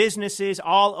down our businesses,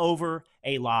 all over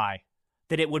a lie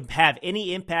that it would have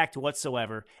any impact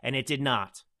whatsoever, and it did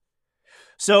not.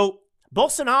 So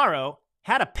Bolsonaro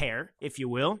had a pair, if you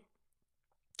will,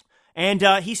 and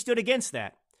he stood against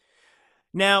that.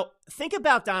 Now, think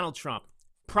about Donald Trump.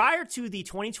 Prior to the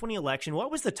 2020 election,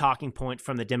 what was the talking point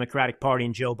from the Democratic Party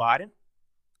and Joe Biden?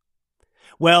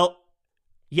 Well,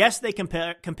 yes, they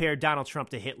compared Donald Trump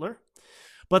to Hitler,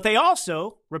 but they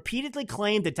also repeatedly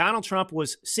claimed that Donald Trump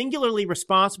was singularly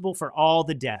responsible for all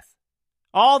the death.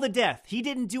 All the death. He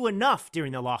didn't do enough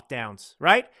during the lockdowns,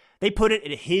 right? They put it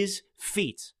at his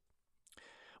feet.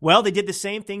 Well, they did the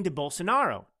same thing to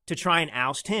Bolsonaro to try and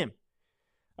oust him.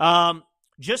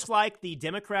 Just like the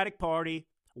Democratic Party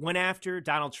went after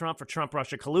Donald Trump for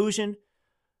Trump-Russia collusion,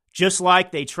 just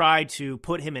like they tried to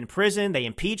put him in prison, they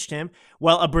impeached him.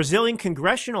 Well, a Brazilian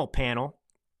congressional panel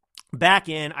back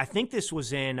in, I think this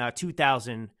was in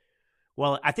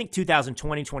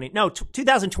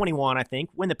 2021, I think,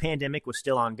 when the pandemic was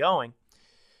still ongoing.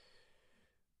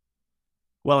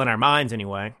 Well, in our minds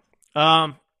anyway.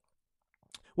 A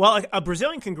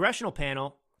Brazilian congressional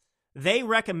panel, they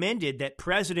recommended that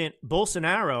President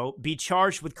Bolsonaro be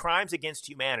charged with crimes against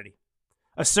humanity,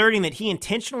 asserting that he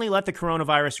intentionally let the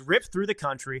coronavirus rip through the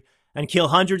country and kill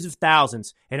hundreds of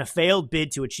thousands in a failed bid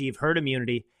to achieve herd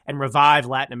immunity and revive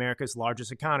Latin America's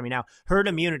largest economy. Now, herd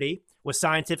immunity was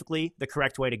scientifically the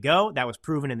correct way to go. That was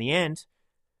proven in the end.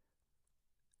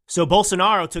 So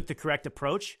Bolsonaro took the correct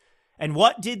approach. And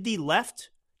what did the left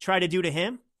try to do to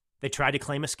him? They tried to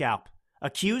claim a scalp,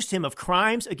 accused him of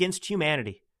crimes against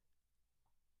humanity.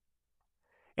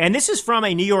 And this is from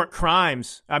a New York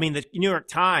Times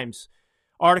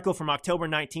article from October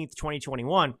 19th,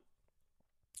 2021.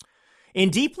 In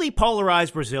deeply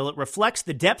polarized Brazil, it reflects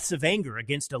the depths of anger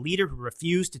against a leader who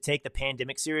refused to take the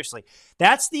pandemic seriously.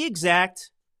 That's the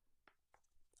exact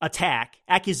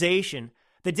accusation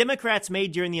the Democrats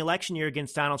made during the election year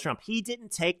against Donald Trump. He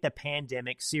didn't take the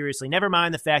pandemic seriously. Never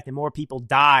mind the fact that more people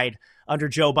died under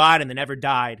Joe Biden than ever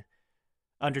died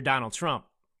under Donald Trump.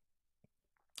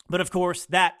 But of course,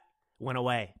 that went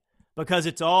away because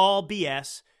it's all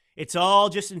BS. It's all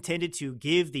just intended to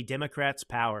give the Democrats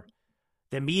power.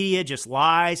 The media just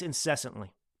lies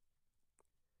incessantly.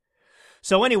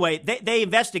 So anyway, they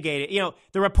investigated.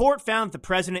 The report found that the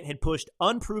president had pushed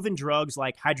unproven drugs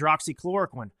like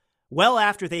hydroxychloroquine well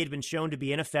after they had been shown to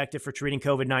be ineffective for treating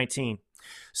COVID-19.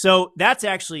 So that's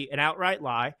actually an outright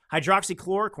lie.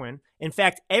 Hydroxychloroquine, in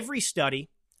fact, every study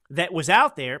that was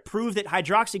out there proved that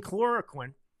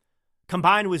hydroxychloroquine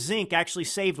combined with zinc actually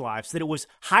saved lives, that it was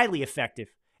highly effective.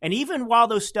 And even while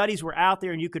those studies were out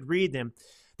there and you could read them,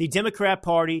 the Democrat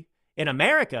Party in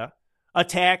America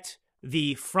attacked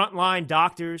the frontline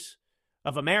doctors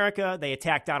of America. They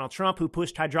attacked Donald Trump, who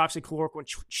pushed hydroxychloroquine,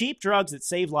 cheap drugs that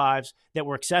save lives that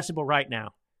were accessible right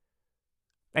now.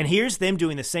 And here's them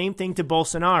doing the same thing to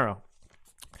Bolsonaro.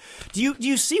 Do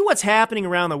you see what's happening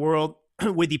around the world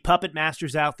with the puppet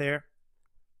masters out there?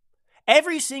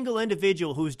 Every single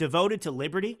individual who's devoted to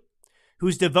liberty,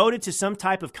 who's devoted to some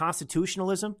type of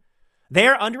constitutionalism,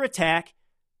 they're under attack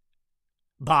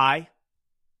by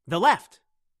the left.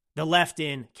 The left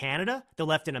in Canada, the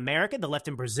left in America, the left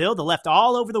in Brazil, the left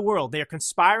all over the world. They're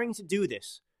conspiring to do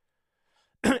this.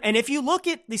 And if you look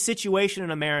at the situation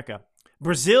in America,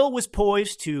 Brazil was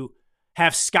poised to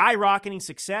have skyrocketing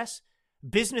success.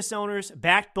 Business owners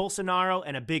backed Bolsonaro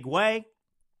in a big way.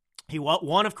 He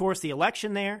won, of course, the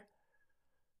election there.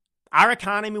 Our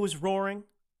economy was roaring.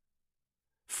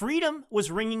 Freedom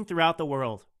was ringing throughout the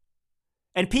world.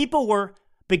 And people were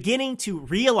beginning to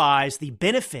realize the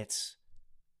benefits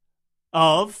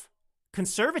of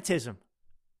conservatism,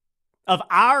 of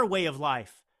our way of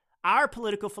life, our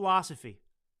political philosophy.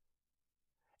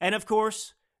 And of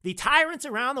course, the tyrants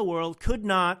around the world could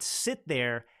not sit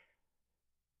there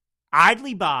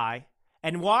idly by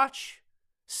and watch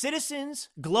citizens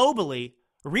globally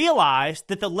realize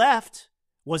that the left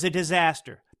was a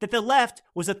disaster, that the left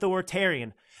was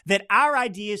authoritarian, that our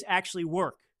ideas actually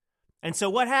work. And so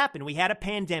what happened? We had a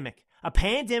pandemic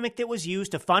that was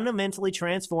used to fundamentally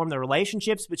transform the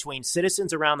relationships between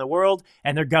citizens around the world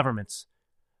and their governments.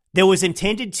 that was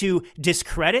intended to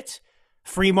discredit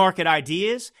free market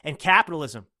ideas and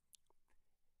capitalism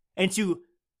and to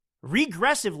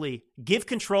regressively give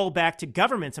control back to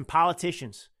governments and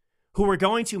politicians who were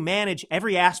going to manage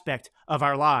every aspect of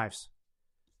our lives.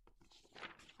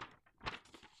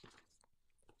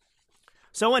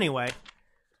 So anyway,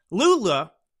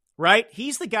 Lula, right?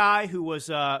 He's the guy who was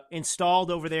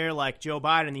installed over there like Joe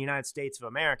Biden in the United States of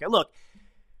America. Look,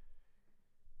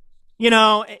 and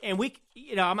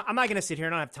I'm not going to sit here.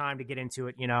 I don't have time to get into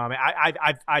it. I mean,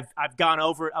 I've gone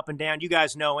over it up and down. You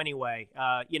guys know anyway.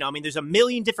 There's a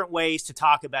million different ways to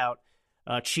talk about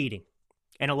cheating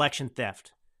and election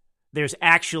theft. There's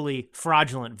actually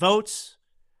fraudulent votes.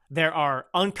 There are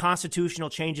unconstitutional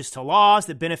changes to laws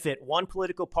that benefit one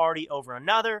political party over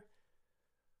another.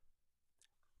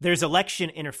 There's election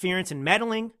interference and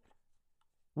meddling,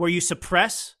 where you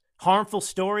suppress harmful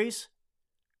stories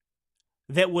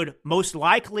that would most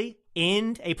likely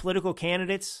end a political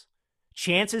candidate's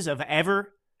chances of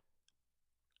ever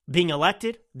being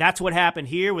elected. That's what happened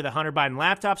here with the Hunter Biden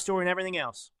laptop story and everything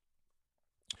else.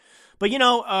 But,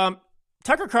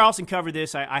 Tucker Carlson covered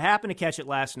this. I happened to catch it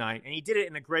last night, and he did it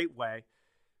in a great way.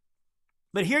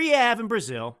 But here you have in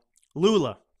Brazil,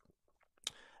 Lula,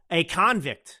 a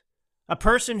convict, a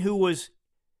person who was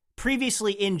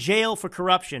previously in jail for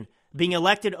corruption, being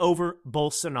elected over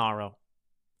Bolsonaro.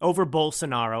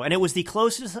 And it was the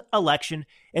closest election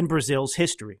in Brazil's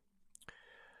history.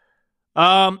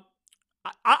 I'll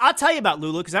tell you about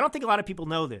Lula because I don't think a lot of people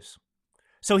know this.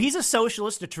 So he's a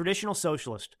socialist, a traditional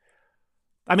socialist.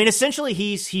 I mean, essentially,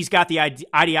 he's got the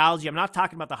ideology. I'm not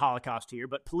talking about the Holocaust here,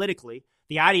 but politically,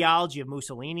 the ideology of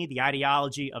Mussolini, the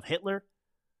ideology of Hitler,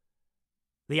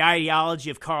 the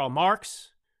ideology of Karl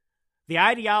Marx, the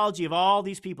ideology of all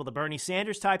these people, the Bernie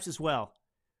Sanders types as well.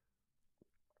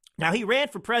 Now, he ran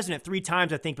for president 3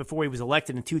 times, I think, before he was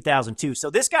elected in 2002.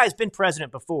 So this guy's been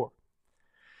president before.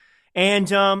 And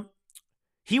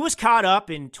he was caught up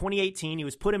in 2018. He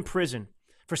was put in prison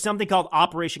for something called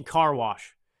Operation Car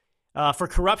Wash. For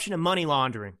corruption and money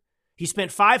laundering. He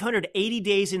spent 580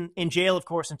 days in jail, of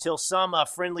course, until some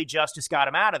friendly justice got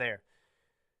him out of there.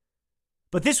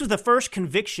 But this was the first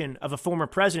conviction of a former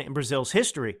president in Brazil's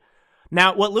history.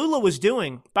 Now, what Lula was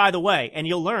doing, by the way, and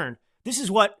you'll learn, this is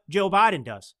what Joe Biden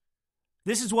does.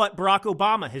 This is what Barack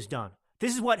Obama has done.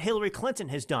 This is what Hillary Clinton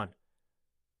has done.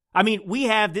 I mean, we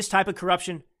have this type of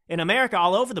corruption in America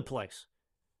all over the place.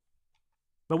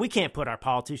 But we can't put our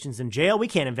politicians in jail. We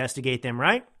can't investigate them,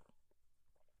 right?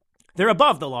 They're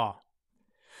above the law.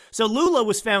 So Lula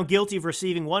was found guilty of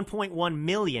receiving $1.1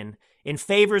 million in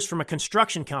favors from a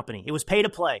construction company. It was pay to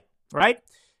play, right?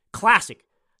 Classic.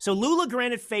 So Lula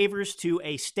granted favors to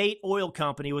a state oil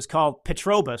company. It was called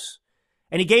Petrobras,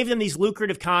 and he gave them these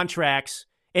lucrative contracts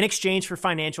in exchange for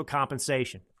financial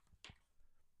compensation.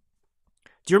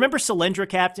 Do you remember Solyndra,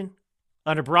 Captain,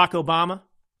 under Barack Obama?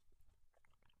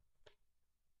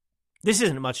 This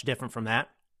isn't much different from that.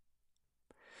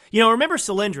 Remember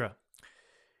Solyndra?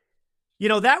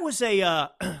 That was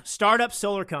a startup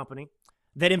solar company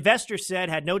that investors said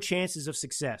had no chances of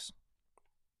success.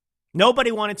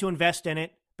 Nobody wanted to invest in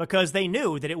it because they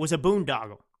knew that it was a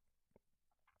boondoggle.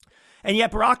 And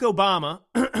yet Barack Obama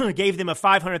gave them a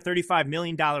 $535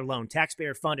 million loan,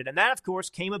 taxpayer funded. And that, of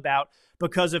course, came about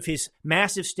because of his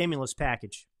massive stimulus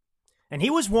package. And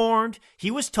he was warned, he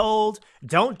was told,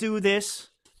 don't do this.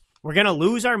 We're going to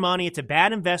lose our money. It's a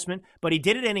bad investment. But he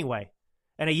did it anyway.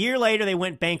 And a year later, they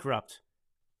went bankrupt.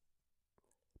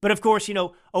 But of course,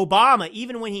 Obama,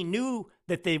 even when he knew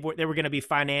that they were going to be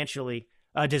financially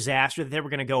a disaster, that they were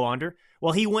going to go under,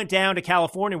 well, he went down to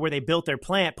California where they built their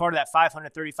plant. Part of that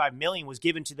 $535 million was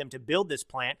given to them to build this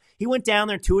plant. He went down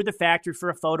there, toured the factory for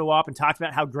a photo op, and talked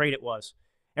about how great it was.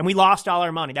 And we lost all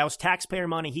our money. That was taxpayer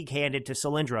money he handed to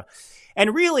Solyndra.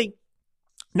 And really,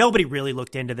 nobody really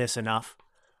looked into this enough.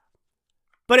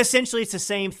 But essentially, it's the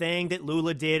same thing that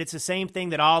Lula did. It's the same thing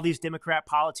that all these Democrat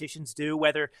politicians do,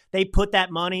 whether they put that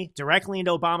money directly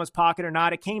into Obama's pocket or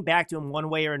not. It came back to him one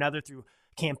way or another through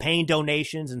campaign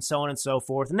donations and so on and so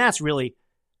forth. And that's really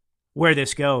where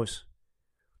this goes.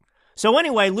 So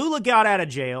anyway, Lula got out of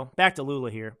jail. Back to Lula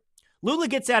here. Lula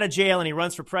gets out of jail and he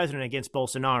runs for president against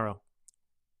Bolsonaro.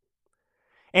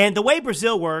 And the way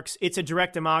Brazil works, it's a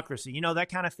direct democracy. That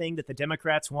kind of thing that the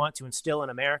Democrats want to instill in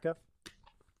America.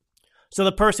 So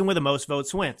the person with the most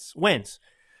votes wins.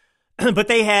 But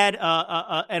they had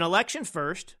an election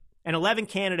first, and 11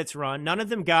 candidates run. None of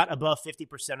them got above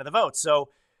 50% of the votes. So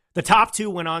the top 2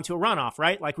 went on to a runoff,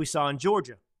 right? Like we saw in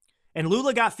Georgia. And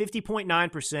Lula got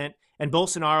 50.9%, and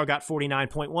Bolsonaro got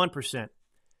 49.1%.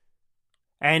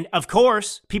 And of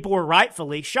course, people were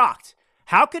rightfully shocked.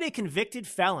 How could a convicted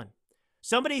felon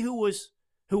somebody who was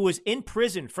in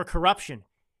prison for corruption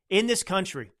in this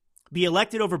country be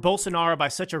elected over Bolsonaro by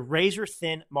such a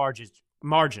razor-thin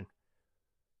margin.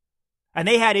 And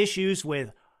they had issues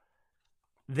with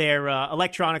their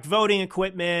electronic voting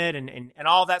equipment and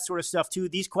all that sort of stuff, too.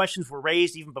 These questions were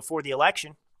raised even before the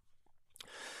election.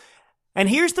 And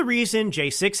here's the reason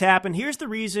J6 happened. Here's the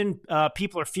reason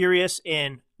people are furious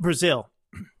in Brazil.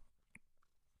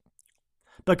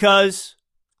 Because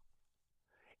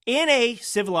in a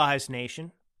civilized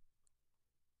nation,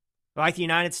 like the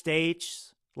United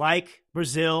States, like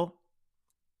Brazil,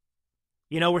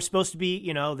 we're supposed to be,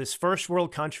 this first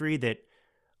world country that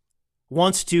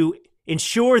wants to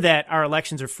ensure that our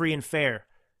elections are free and fair.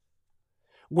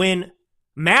 When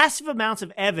massive amounts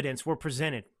of evidence were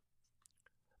presented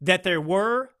that there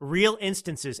were real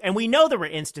instances, and we know there were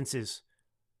instances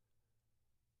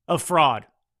of fraud,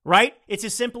 right? It's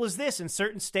as simple as this. In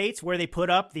certain states where they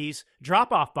put up these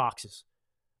drop-off boxes,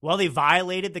 well, they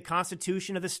violated the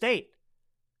Constitution of the state.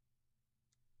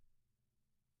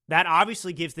 That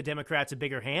obviously gives the Democrats a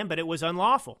bigger hand, but it was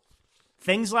unlawful.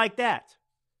 Things like that.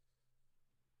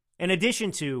 In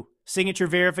addition to signature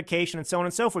verification and so on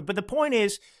and so forth. But the point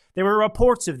is, there were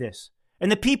reports of this,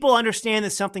 and the people understand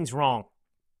that something's wrong.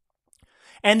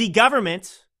 And the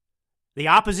government, the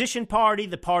opposition party,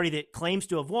 the party that claims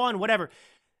to have won, whatever,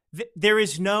 there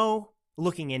is no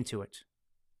looking into it.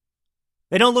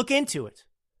 They don't look into it.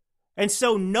 And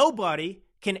so nobody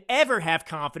can ever have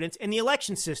confidence in the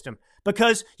election system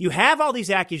because you have all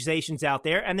these accusations out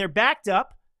there and they're backed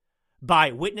up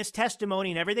by witness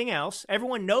testimony and everything else.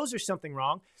 Everyone knows there's something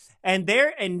wrong, and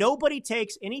nobody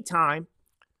takes any time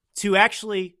to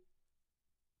actually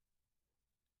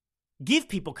give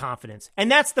people confidence. And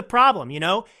that's the problem,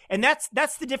 and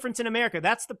that's the difference in America.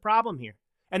 That's the problem here.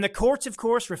 And the courts, of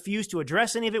course, refuse to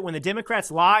address any of it when the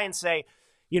Democrats lie and say,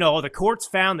 the courts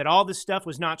found that all this stuff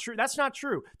was not true. That's not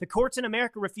true. The courts in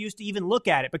America refuse to even look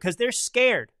at it because they're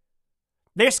scared.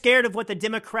 They're scared of what the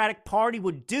Democratic Party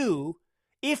would do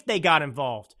if they got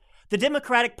involved. The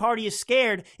Democratic Party is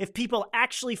scared if people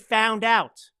actually found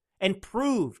out and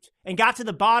proved and got to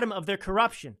the bottom of their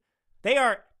corruption. They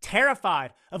are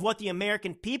terrified of what the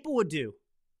American people would do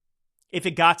if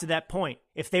it got to that point,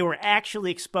 if they were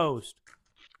actually exposed.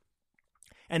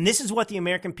 And this is what the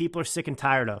American people are sick and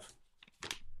tired of.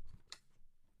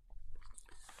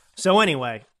 So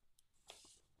anyway,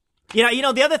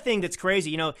 the other thing that's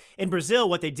crazy, in Brazil,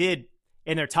 what they did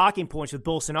in their talking points with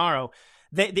Bolsonaro,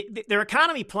 their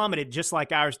economy plummeted just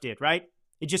like ours did, right?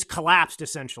 It just collapsed,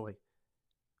 essentially.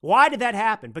 Why did that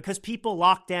happen? Because people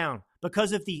locked down,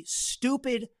 because of the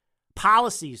stupid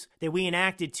policies that we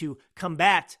enacted to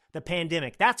combat the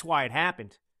pandemic. That's why it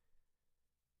happened.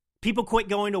 People quit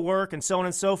going to work and so on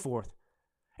and so forth.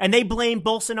 And they blame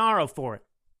Bolsonaro for it.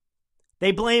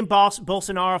 They blame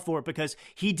Bolsonaro for it because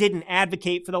he didn't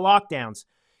advocate for the lockdowns.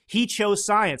 He chose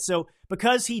science. So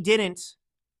because he didn't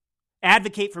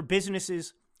advocate for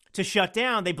businesses to shut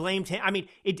down, they blamed him. I mean,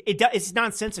 it's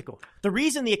nonsensical. The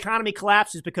reason the economy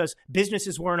collapsed is because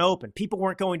businesses weren't open. People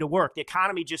weren't going to work. The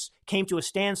economy just came to a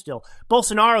standstill.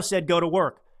 Bolsonaro said go to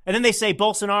work. And then they say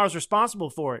Bolsonaro's responsible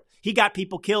for it. He got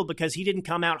people killed because he didn't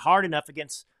come out hard enough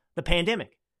against the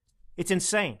pandemic. It's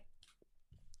insane.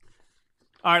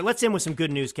 All right, let's end with some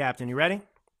good news, Captain. You ready?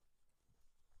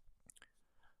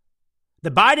 The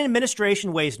Biden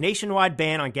administration weighs nationwide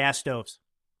ban on gas stoves.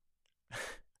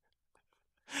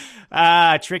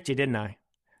 I tricked you, didn't I?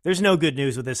 There's no good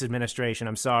news with this administration.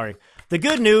 I'm sorry. The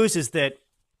good news is that,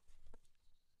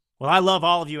 I love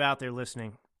all of you out there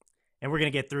listening, and we're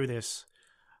going to get through this,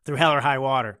 through hell or high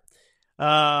water.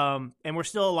 And we're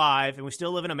still alive, and we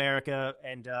still live in America,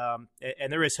 and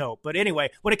there is hope. But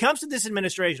anyway, when it comes to this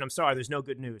administration, I'm sorry, there's no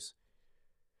good news.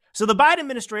 So the Biden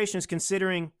administration is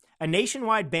considering a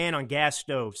nationwide ban on gas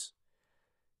stoves,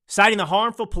 citing the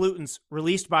harmful pollutants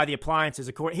released by the appliances.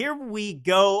 Here we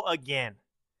go again.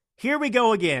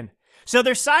 So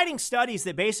they're citing studies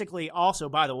that basically also,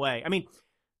 by the way,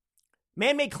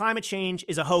 man-made climate change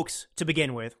is a hoax to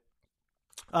begin with.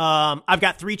 I've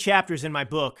got 3 chapters in my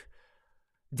book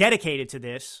dedicated to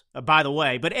this, by the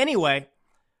way. But anyway,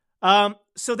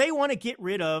 so they want to get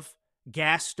rid of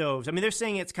gas stoves. They're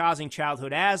saying it's causing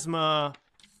childhood asthma.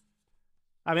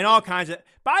 All kinds of...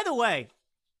 By the way,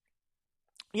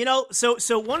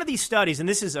 so one of these studies, and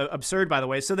this is absurd, by the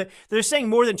way, so they're saying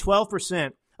more than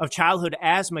 12% of childhood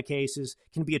asthma cases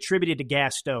can be attributed to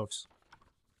gas stoves.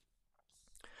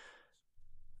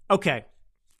 Okay.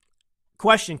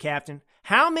 Question, Captain.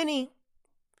 How many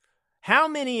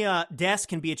deaths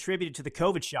can be attributed to the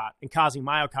COVID shot and causing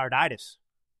myocarditis?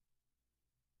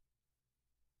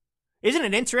 Isn't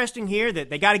it interesting here that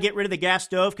they got to get rid of the gas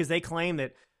stove because they claim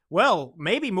that, well,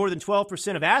 maybe more than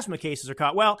 12% of asthma cases are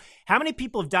caught. Well, how many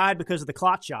people have died because of the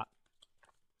clot shot?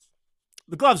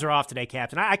 The gloves are off today,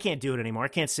 Captain. I can't do it anymore. I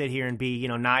can't sit here and be,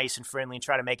 nice and friendly and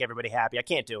try to make everybody happy. I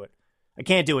can't do it. I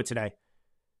can't do it today.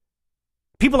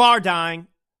 People are dying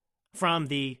from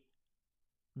the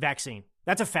vaccine.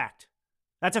 That's a fact.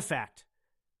 That's a fact.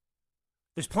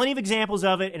 There's plenty of examples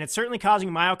of it, and it's certainly causing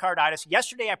myocarditis.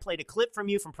 Yesterday, I played a clip from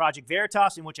you from Project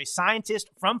Veritas in which a scientist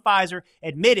from Pfizer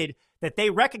admitted that they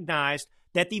recognized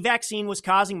that the vaccine was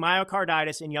causing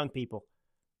myocarditis in young people.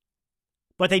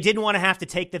 But they didn't want to have to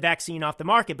take the vaccine off the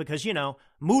market because,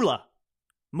 moolah.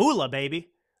 Moolah, baby.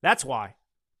 That's why.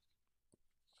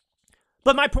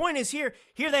 But my point is here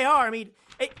they are. I mean,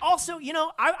 also,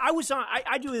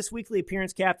 I do this weekly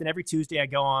appearance, Captain. Every Tuesday I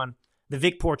go on the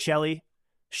Vic Porcelli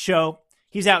show.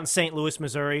 He's out in St. Louis,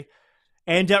 Missouri.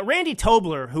 And Randy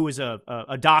Tobler, who is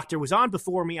a doctor, was on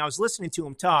before me. I was listening to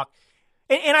him talk.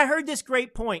 And I heard this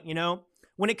great point,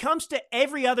 when it comes to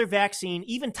every other vaccine,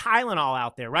 even Tylenol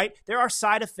out there, right? There are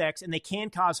side effects and they can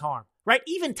cause harm, right?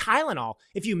 Even Tylenol,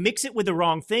 if you mix it with the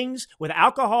wrong things, with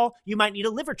alcohol, you might need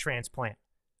a liver transplant.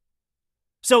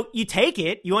 So you take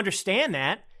it, you understand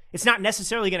that. It's not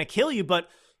necessarily going to kill you, but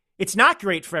it's not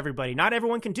great for everybody. Not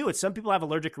everyone can do it. Some people have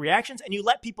allergic reactions, and you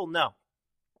let people know.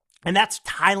 And that's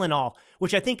Tylenol,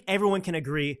 which I think everyone can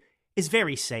agree is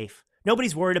very safe.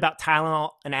 Nobody's worried about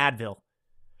Tylenol and Advil.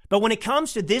 But when it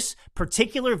comes to this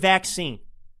particular vaccine,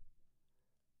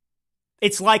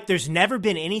 it's like there's never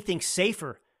been anything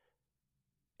safer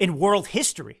in world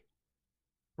history,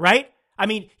 right? I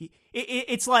mean,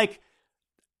 it's like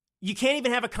you can't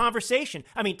even have a conversation.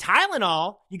 I mean,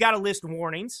 Tylenol, you got to list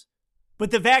warnings,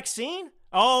 but the vaccine,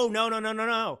 oh,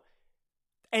 no.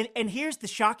 And here's the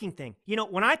shocking thing.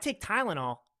 When I take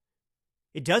Tylenol,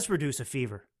 it does reduce a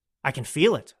fever. I can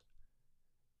feel it.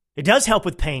 It does help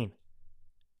with pain.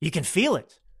 You can feel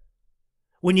it.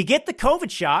 When you get the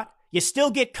COVID shot, you still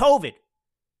get COVID.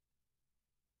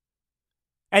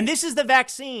 And this is the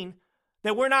vaccine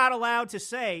that we're not allowed to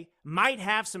say might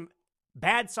have some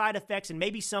bad side effects and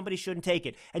maybe somebody shouldn't take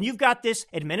it. And you've got this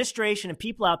administration and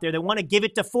people out there that want to give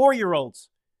it to 4-year-olds.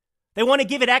 They want to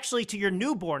give it actually to your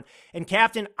newborn. And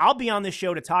Captain, I'll be on this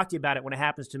show to talk to you about it when it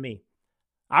happens to me.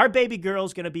 Our baby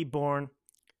girl's going to be born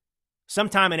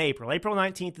sometime in April. April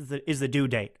 19th is the due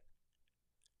date.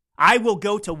 I will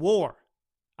go to war.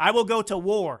 I will go to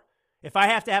war if I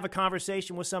have to have a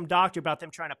conversation with some doctor about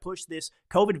them trying to push this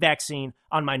COVID vaccine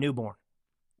on my newborn.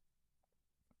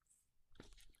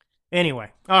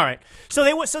 Anyway, all right. So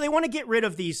they want to get rid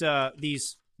of these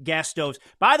gas stoves.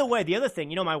 By the way, the other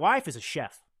thing, my wife is a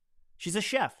chef. She's a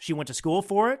chef. She went to school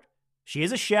for it. She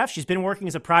is a chef. She's been working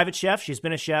as a private chef. She's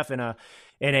been a chef in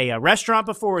a restaurant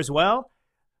before as well.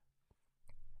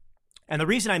 And the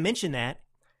reason I mention that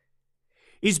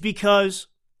is because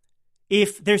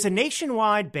if there's a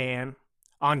nationwide ban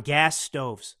on gas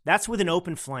stoves, that's with an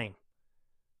open flame.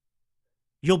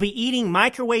 You'll be eating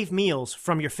microwave meals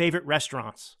from your favorite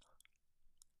restaurants.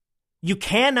 You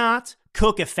cannot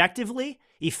cook effectively,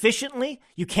 efficiently.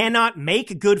 You cannot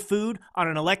make good food on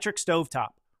an electric stovetop.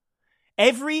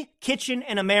 Every kitchen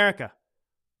in America,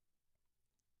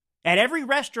 at every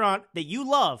restaurant that you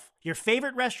love, your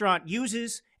favorite restaurant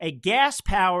uses a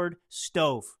gas-powered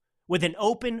stove with an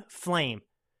open flame.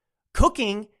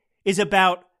 Cooking is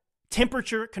about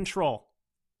temperature control.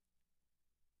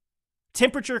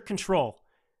 Temperature control.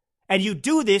 And you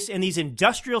do this in these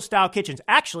industrial-style kitchens.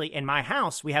 Actually, in my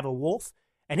house, we have a Wolf,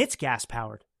 and it's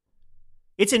gas-powered.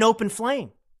 It's an open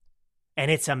flame. And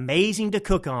it's amazing to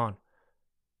cook on.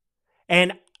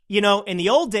 And, in the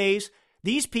old days,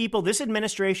 these people, this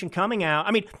administration coming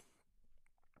out,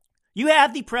 you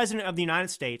have the President of the United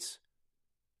States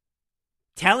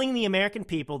telling the American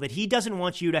people that he doesn't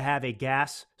want you to have a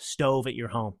gas stove at your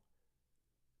home.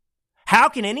 How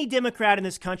can any Democrat in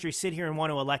this country sit here and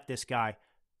want to elect this guy?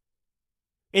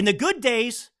 In the good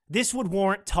days, this would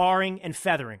warrant tarring and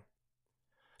feathering.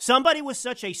 Somebody with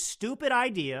such a stupid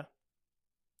idea.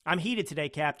 I'm heated today,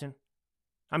 Captain.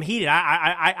 I'm heated.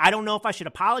 I don't know if I should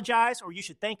apologize or you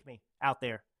should thank me out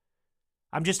there.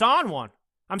 I'm just on one.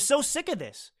 I'm so sick of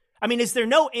this. Is there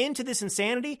no end to this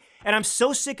insanity? And I'm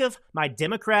so sick of my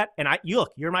Democrat, and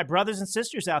you're my brothers and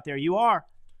sisters out there. You are.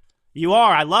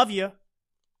 I love you.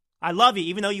 I love you,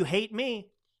 even though you hate me.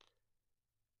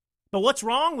 But what's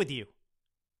wrong with you?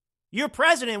 Your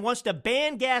president wants to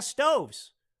ban gas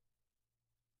stoves.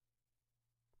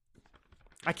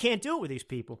 I can't do it with these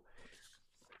people.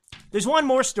 There's one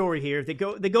more story here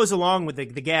that goes along with the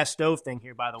gas stove thing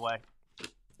here, by the way.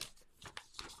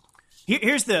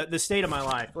 Here's the state of my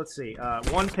life. Let's see.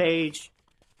 One page.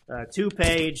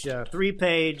 2-page,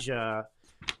 3-page,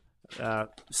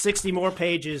 60 more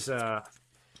pages.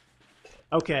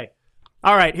 Okay.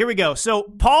 All right, here we go. So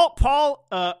Paul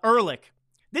Ehrlich,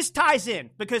 this ties in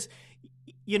because,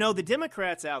 the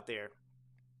Democrats out there,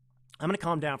 I'm going to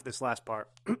calm down for this last part.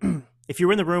 If you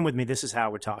were in the room with me, this is how I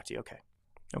would talk to you.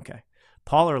 Okay.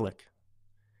 Paul Ehrlich.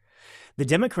 The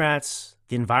Democrats,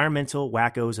 the environmental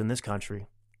wackos in this country,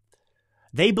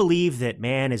 they believe that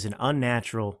man is an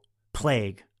unnatural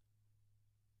plague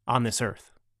on this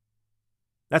earth.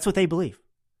 That's what they believe.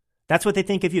 That's what they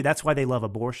think of you. That's why they love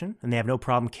abortion, and they have no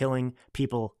problem killing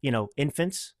people,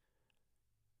 infants,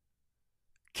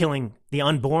 killing the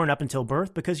unborn up until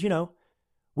birth, because,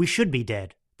 we should be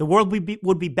dead. The world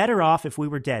would be better off if we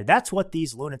were dead. That's what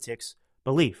these lunatics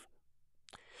believe.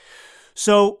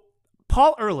 So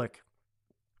Paul Ehrlich,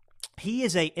 he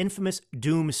is an infamous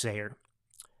doomsayer.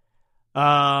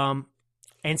 And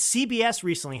CBS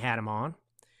recently had him on.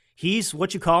 He's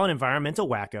what you call an environmental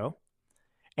wacko.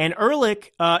 And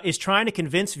Ehrlich is trying to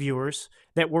convince viewers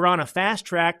that we're on a fast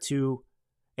track to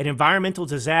an environmental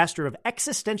disaster of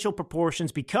existential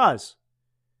proportions because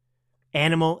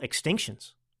animal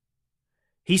extinctions.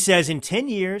 He says in 10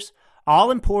 years,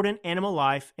 all important animal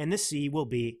life in the sea will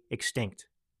be extinct.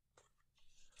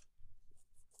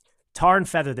 Tar and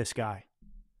feather this guy.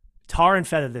 Tar and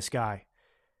feather this guy.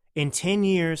 In 10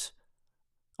 years,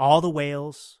 all the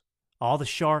whales, all the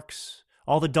sharks,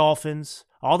 all the dolphins,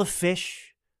 all the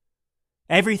fish,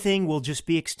 everything will just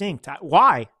be extinct.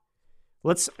 Why?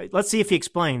 Let's see if he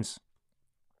explains.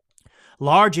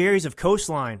 Large areas of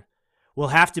coastline will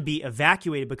have to be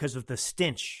evacuated because of the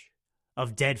stench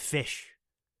of dead fish.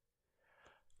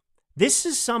 This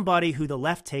is somebody who the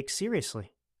left takes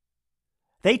seriously.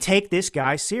 They take this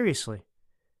guy seriously.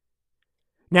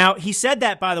 Now, he said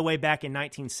that, by the way, back in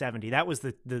 1970. That was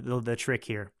the trick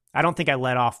here. I don't think I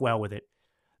let off well with it.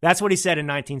 That's what he said in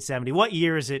 1970. What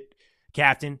year is it,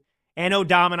 Captain? Anno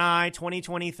Domini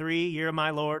 2023, year of my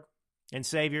Lord and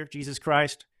Savior, Jesus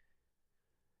Christ.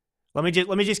 Let me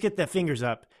just get the fingers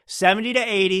up. 70 to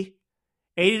 80,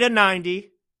 80 to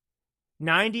 90,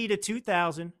 90 to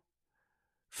 2000,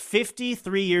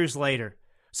 53 years later.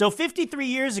 So 53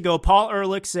 years ago, Paul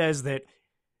Ehrlich says that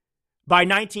by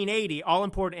 1980, all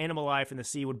important animal life in the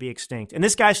sea would be extinct. And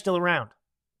this guy's still around.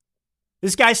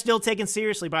 This guy's still taken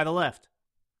seriously by the left.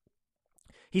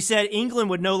 He said England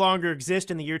would no longer exist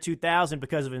in the year 2000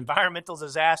 because of environmental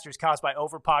disasters caused by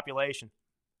overpopulation.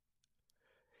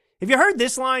 Have you heard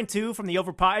this line too from the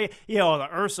the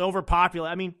Earth's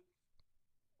overpopulated? I mean,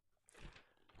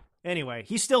 anyway,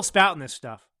 he's still spouting this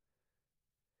stuff.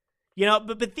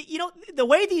 The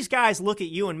way these guys look at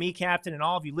you and me, Captain, and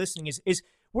all of you listening is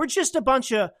we're just a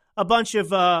bunch of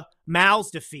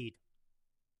mouths to feed.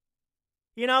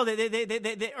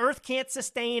 The Earth can't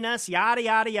sustain us. Yada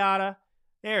yada yada.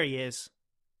 There he is.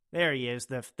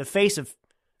 The face of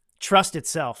trust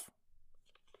itself.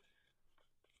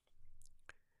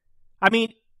 I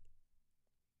mean,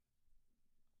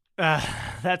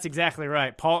 that's exactly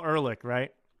right. Paul Ehrlich, right?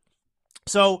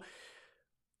 So,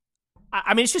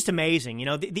 I mean, it's just amazing.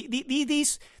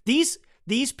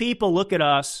 These people look at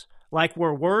us like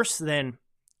we're worse than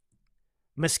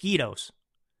mosquitoes.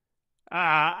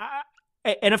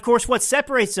 And of course, what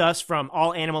separates us from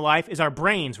all animal life is our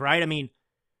brains, right? I mean,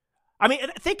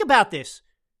 think about this.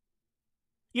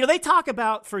 They talk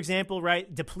about, for example,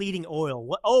 right, depleting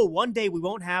oil. One day we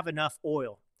won't have enough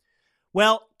oil.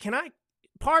 Well,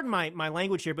 pardon my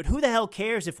language here, but who the hell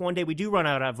cares if one day we do run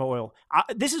out of oil?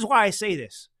 This is why I say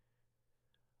this.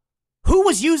 Who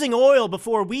was using oil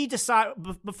before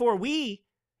we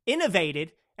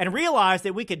innovated and realized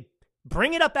that we could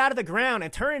bring it up out of the ground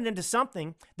and turn it into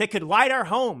something that could light our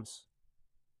homes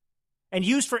and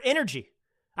use for energy?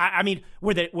 I mean,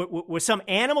 was some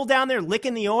animal down there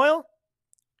licking the oil?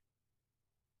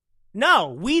 No,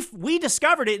 we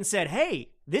discovered it and said,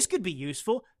 hey, this could be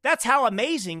useful. That's how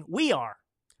amazing we are.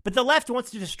 But the left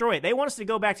wants to destroy it. They want us to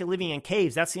go back to living in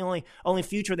caves. That's the only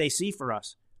future they see for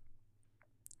us.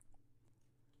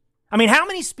 I mean, how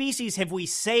many species have we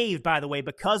saved, by the way,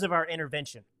 because of our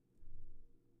intervention?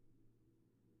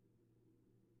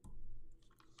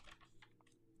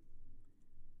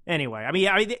 Anyway, I mean,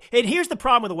 and here's the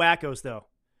problem with the wackos, though.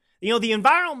 The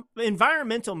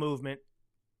environmental movement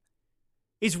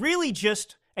is really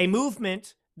just a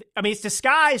movement. I mean, it's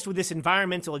disguised with this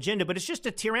environmental agenda, but it's just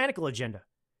a tyrannical agenda.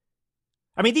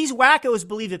 I mean, these wackos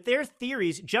believe that their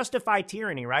theories justify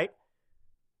tyranny, right?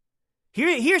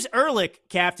 Here's Ehrlich,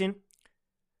 Captain,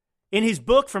 in his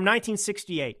book from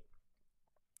 1968.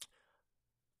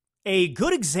 A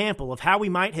good example of how we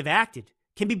might have acted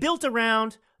can be built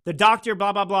around the Dr.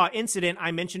 blah, blah, blah incident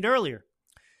I mentioned earlier.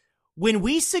 When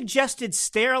we suggested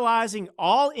sterilizing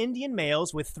all Indian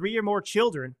males with 3 or more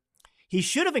children, he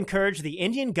should have encouraged the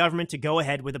Indian government to go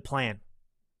ahead with a plan.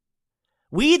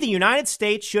 We, the United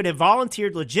States, should have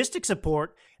volunteered logistic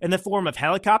support in the form of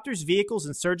helicopters, vehicles,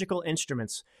 and surgical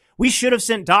instruments. We should have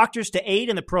sent doctors to aid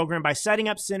in the program by setting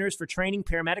up centers for training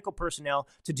paramedical personnel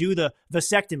to do the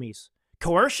vasectomies.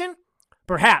 Coercion?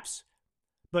 Perhaps.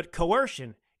 But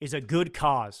coercion is a good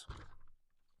cause.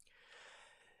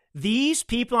 These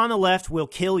people on the left will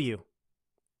kill you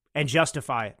and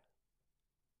justify it.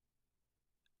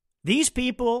 These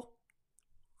people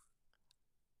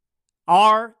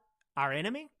are our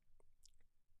enemy.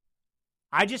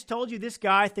 I just told you this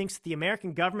guy thinks that the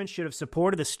American government should have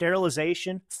supported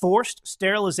the forced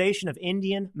sterilization of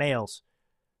Indian males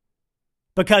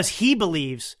because he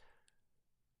believes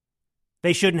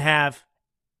they shouldn't have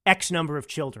X number of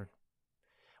children.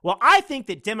 Well, I think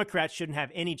that Democrats shouldn't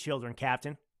have any children,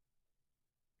 Captain.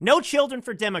 No children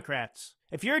for Democrats.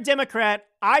 If you're a Democrat,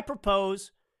 I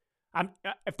propose,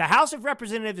 if the House of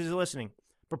Representatives is listening,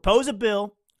 propose a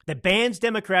bill that bans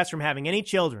Democrats from having any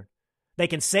children. They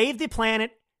can save the planet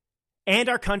and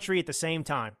our country at the same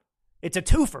time. It's a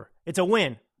twofer. It's a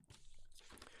win.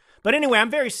 But anyway, I'm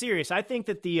very serious. I think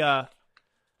that the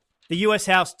U.S.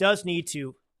 House does need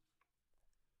to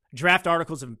draft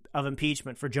articles of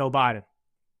impeachment for Joe Biden.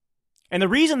 And the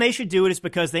reason they should do it is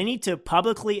because they need to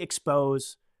publicly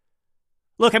expose.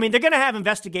 Look, I mean, they're going to have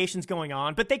investigations going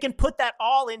on, but they can put that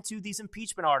all into these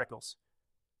impeachment articles.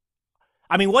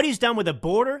 I mean, what he's done with the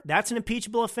border, that's an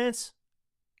impeachable offense.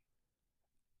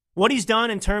 What he's done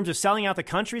in terms of selling out the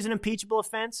country is an impeachable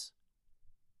offense.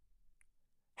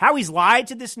 How he's lied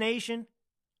to this nation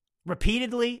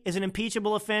repeatedly is an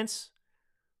impeachable offense.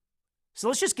 So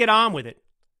let's just get on with it.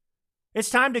 It's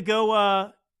time to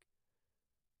go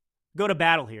to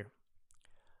battle here.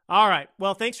 All right.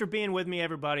 Well, thanks for being with me,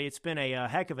 everybody. It's been a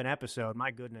heck of an episode.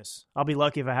 My goodness. I'll be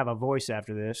lucky if I have a voice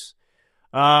after this.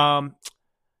 More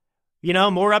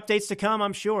updates to come,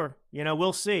 I'm sure.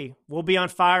 We'll see. We'll be on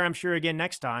fire, I'm sure, again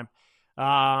next time.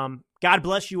 God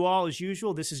bless you all as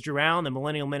usual. This is Jerome, the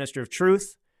Millennial Minister of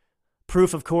Truth.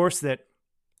 Proof, of course, that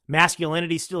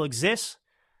masculinity still exists.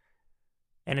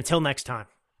 And until next time.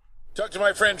 Talk to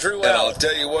my friend Drew And Allen. I'll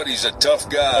tell you what, he's a tough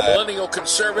guy. A millennial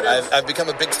conservative. I've become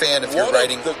a big fan of your One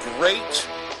writing. of the great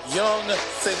young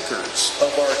thinkers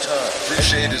of our time.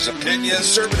 Appreciate his opinions.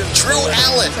 Conservative Drew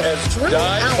Allen. As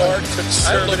die-hard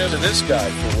conservative. I look to this guy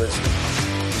for wisdom.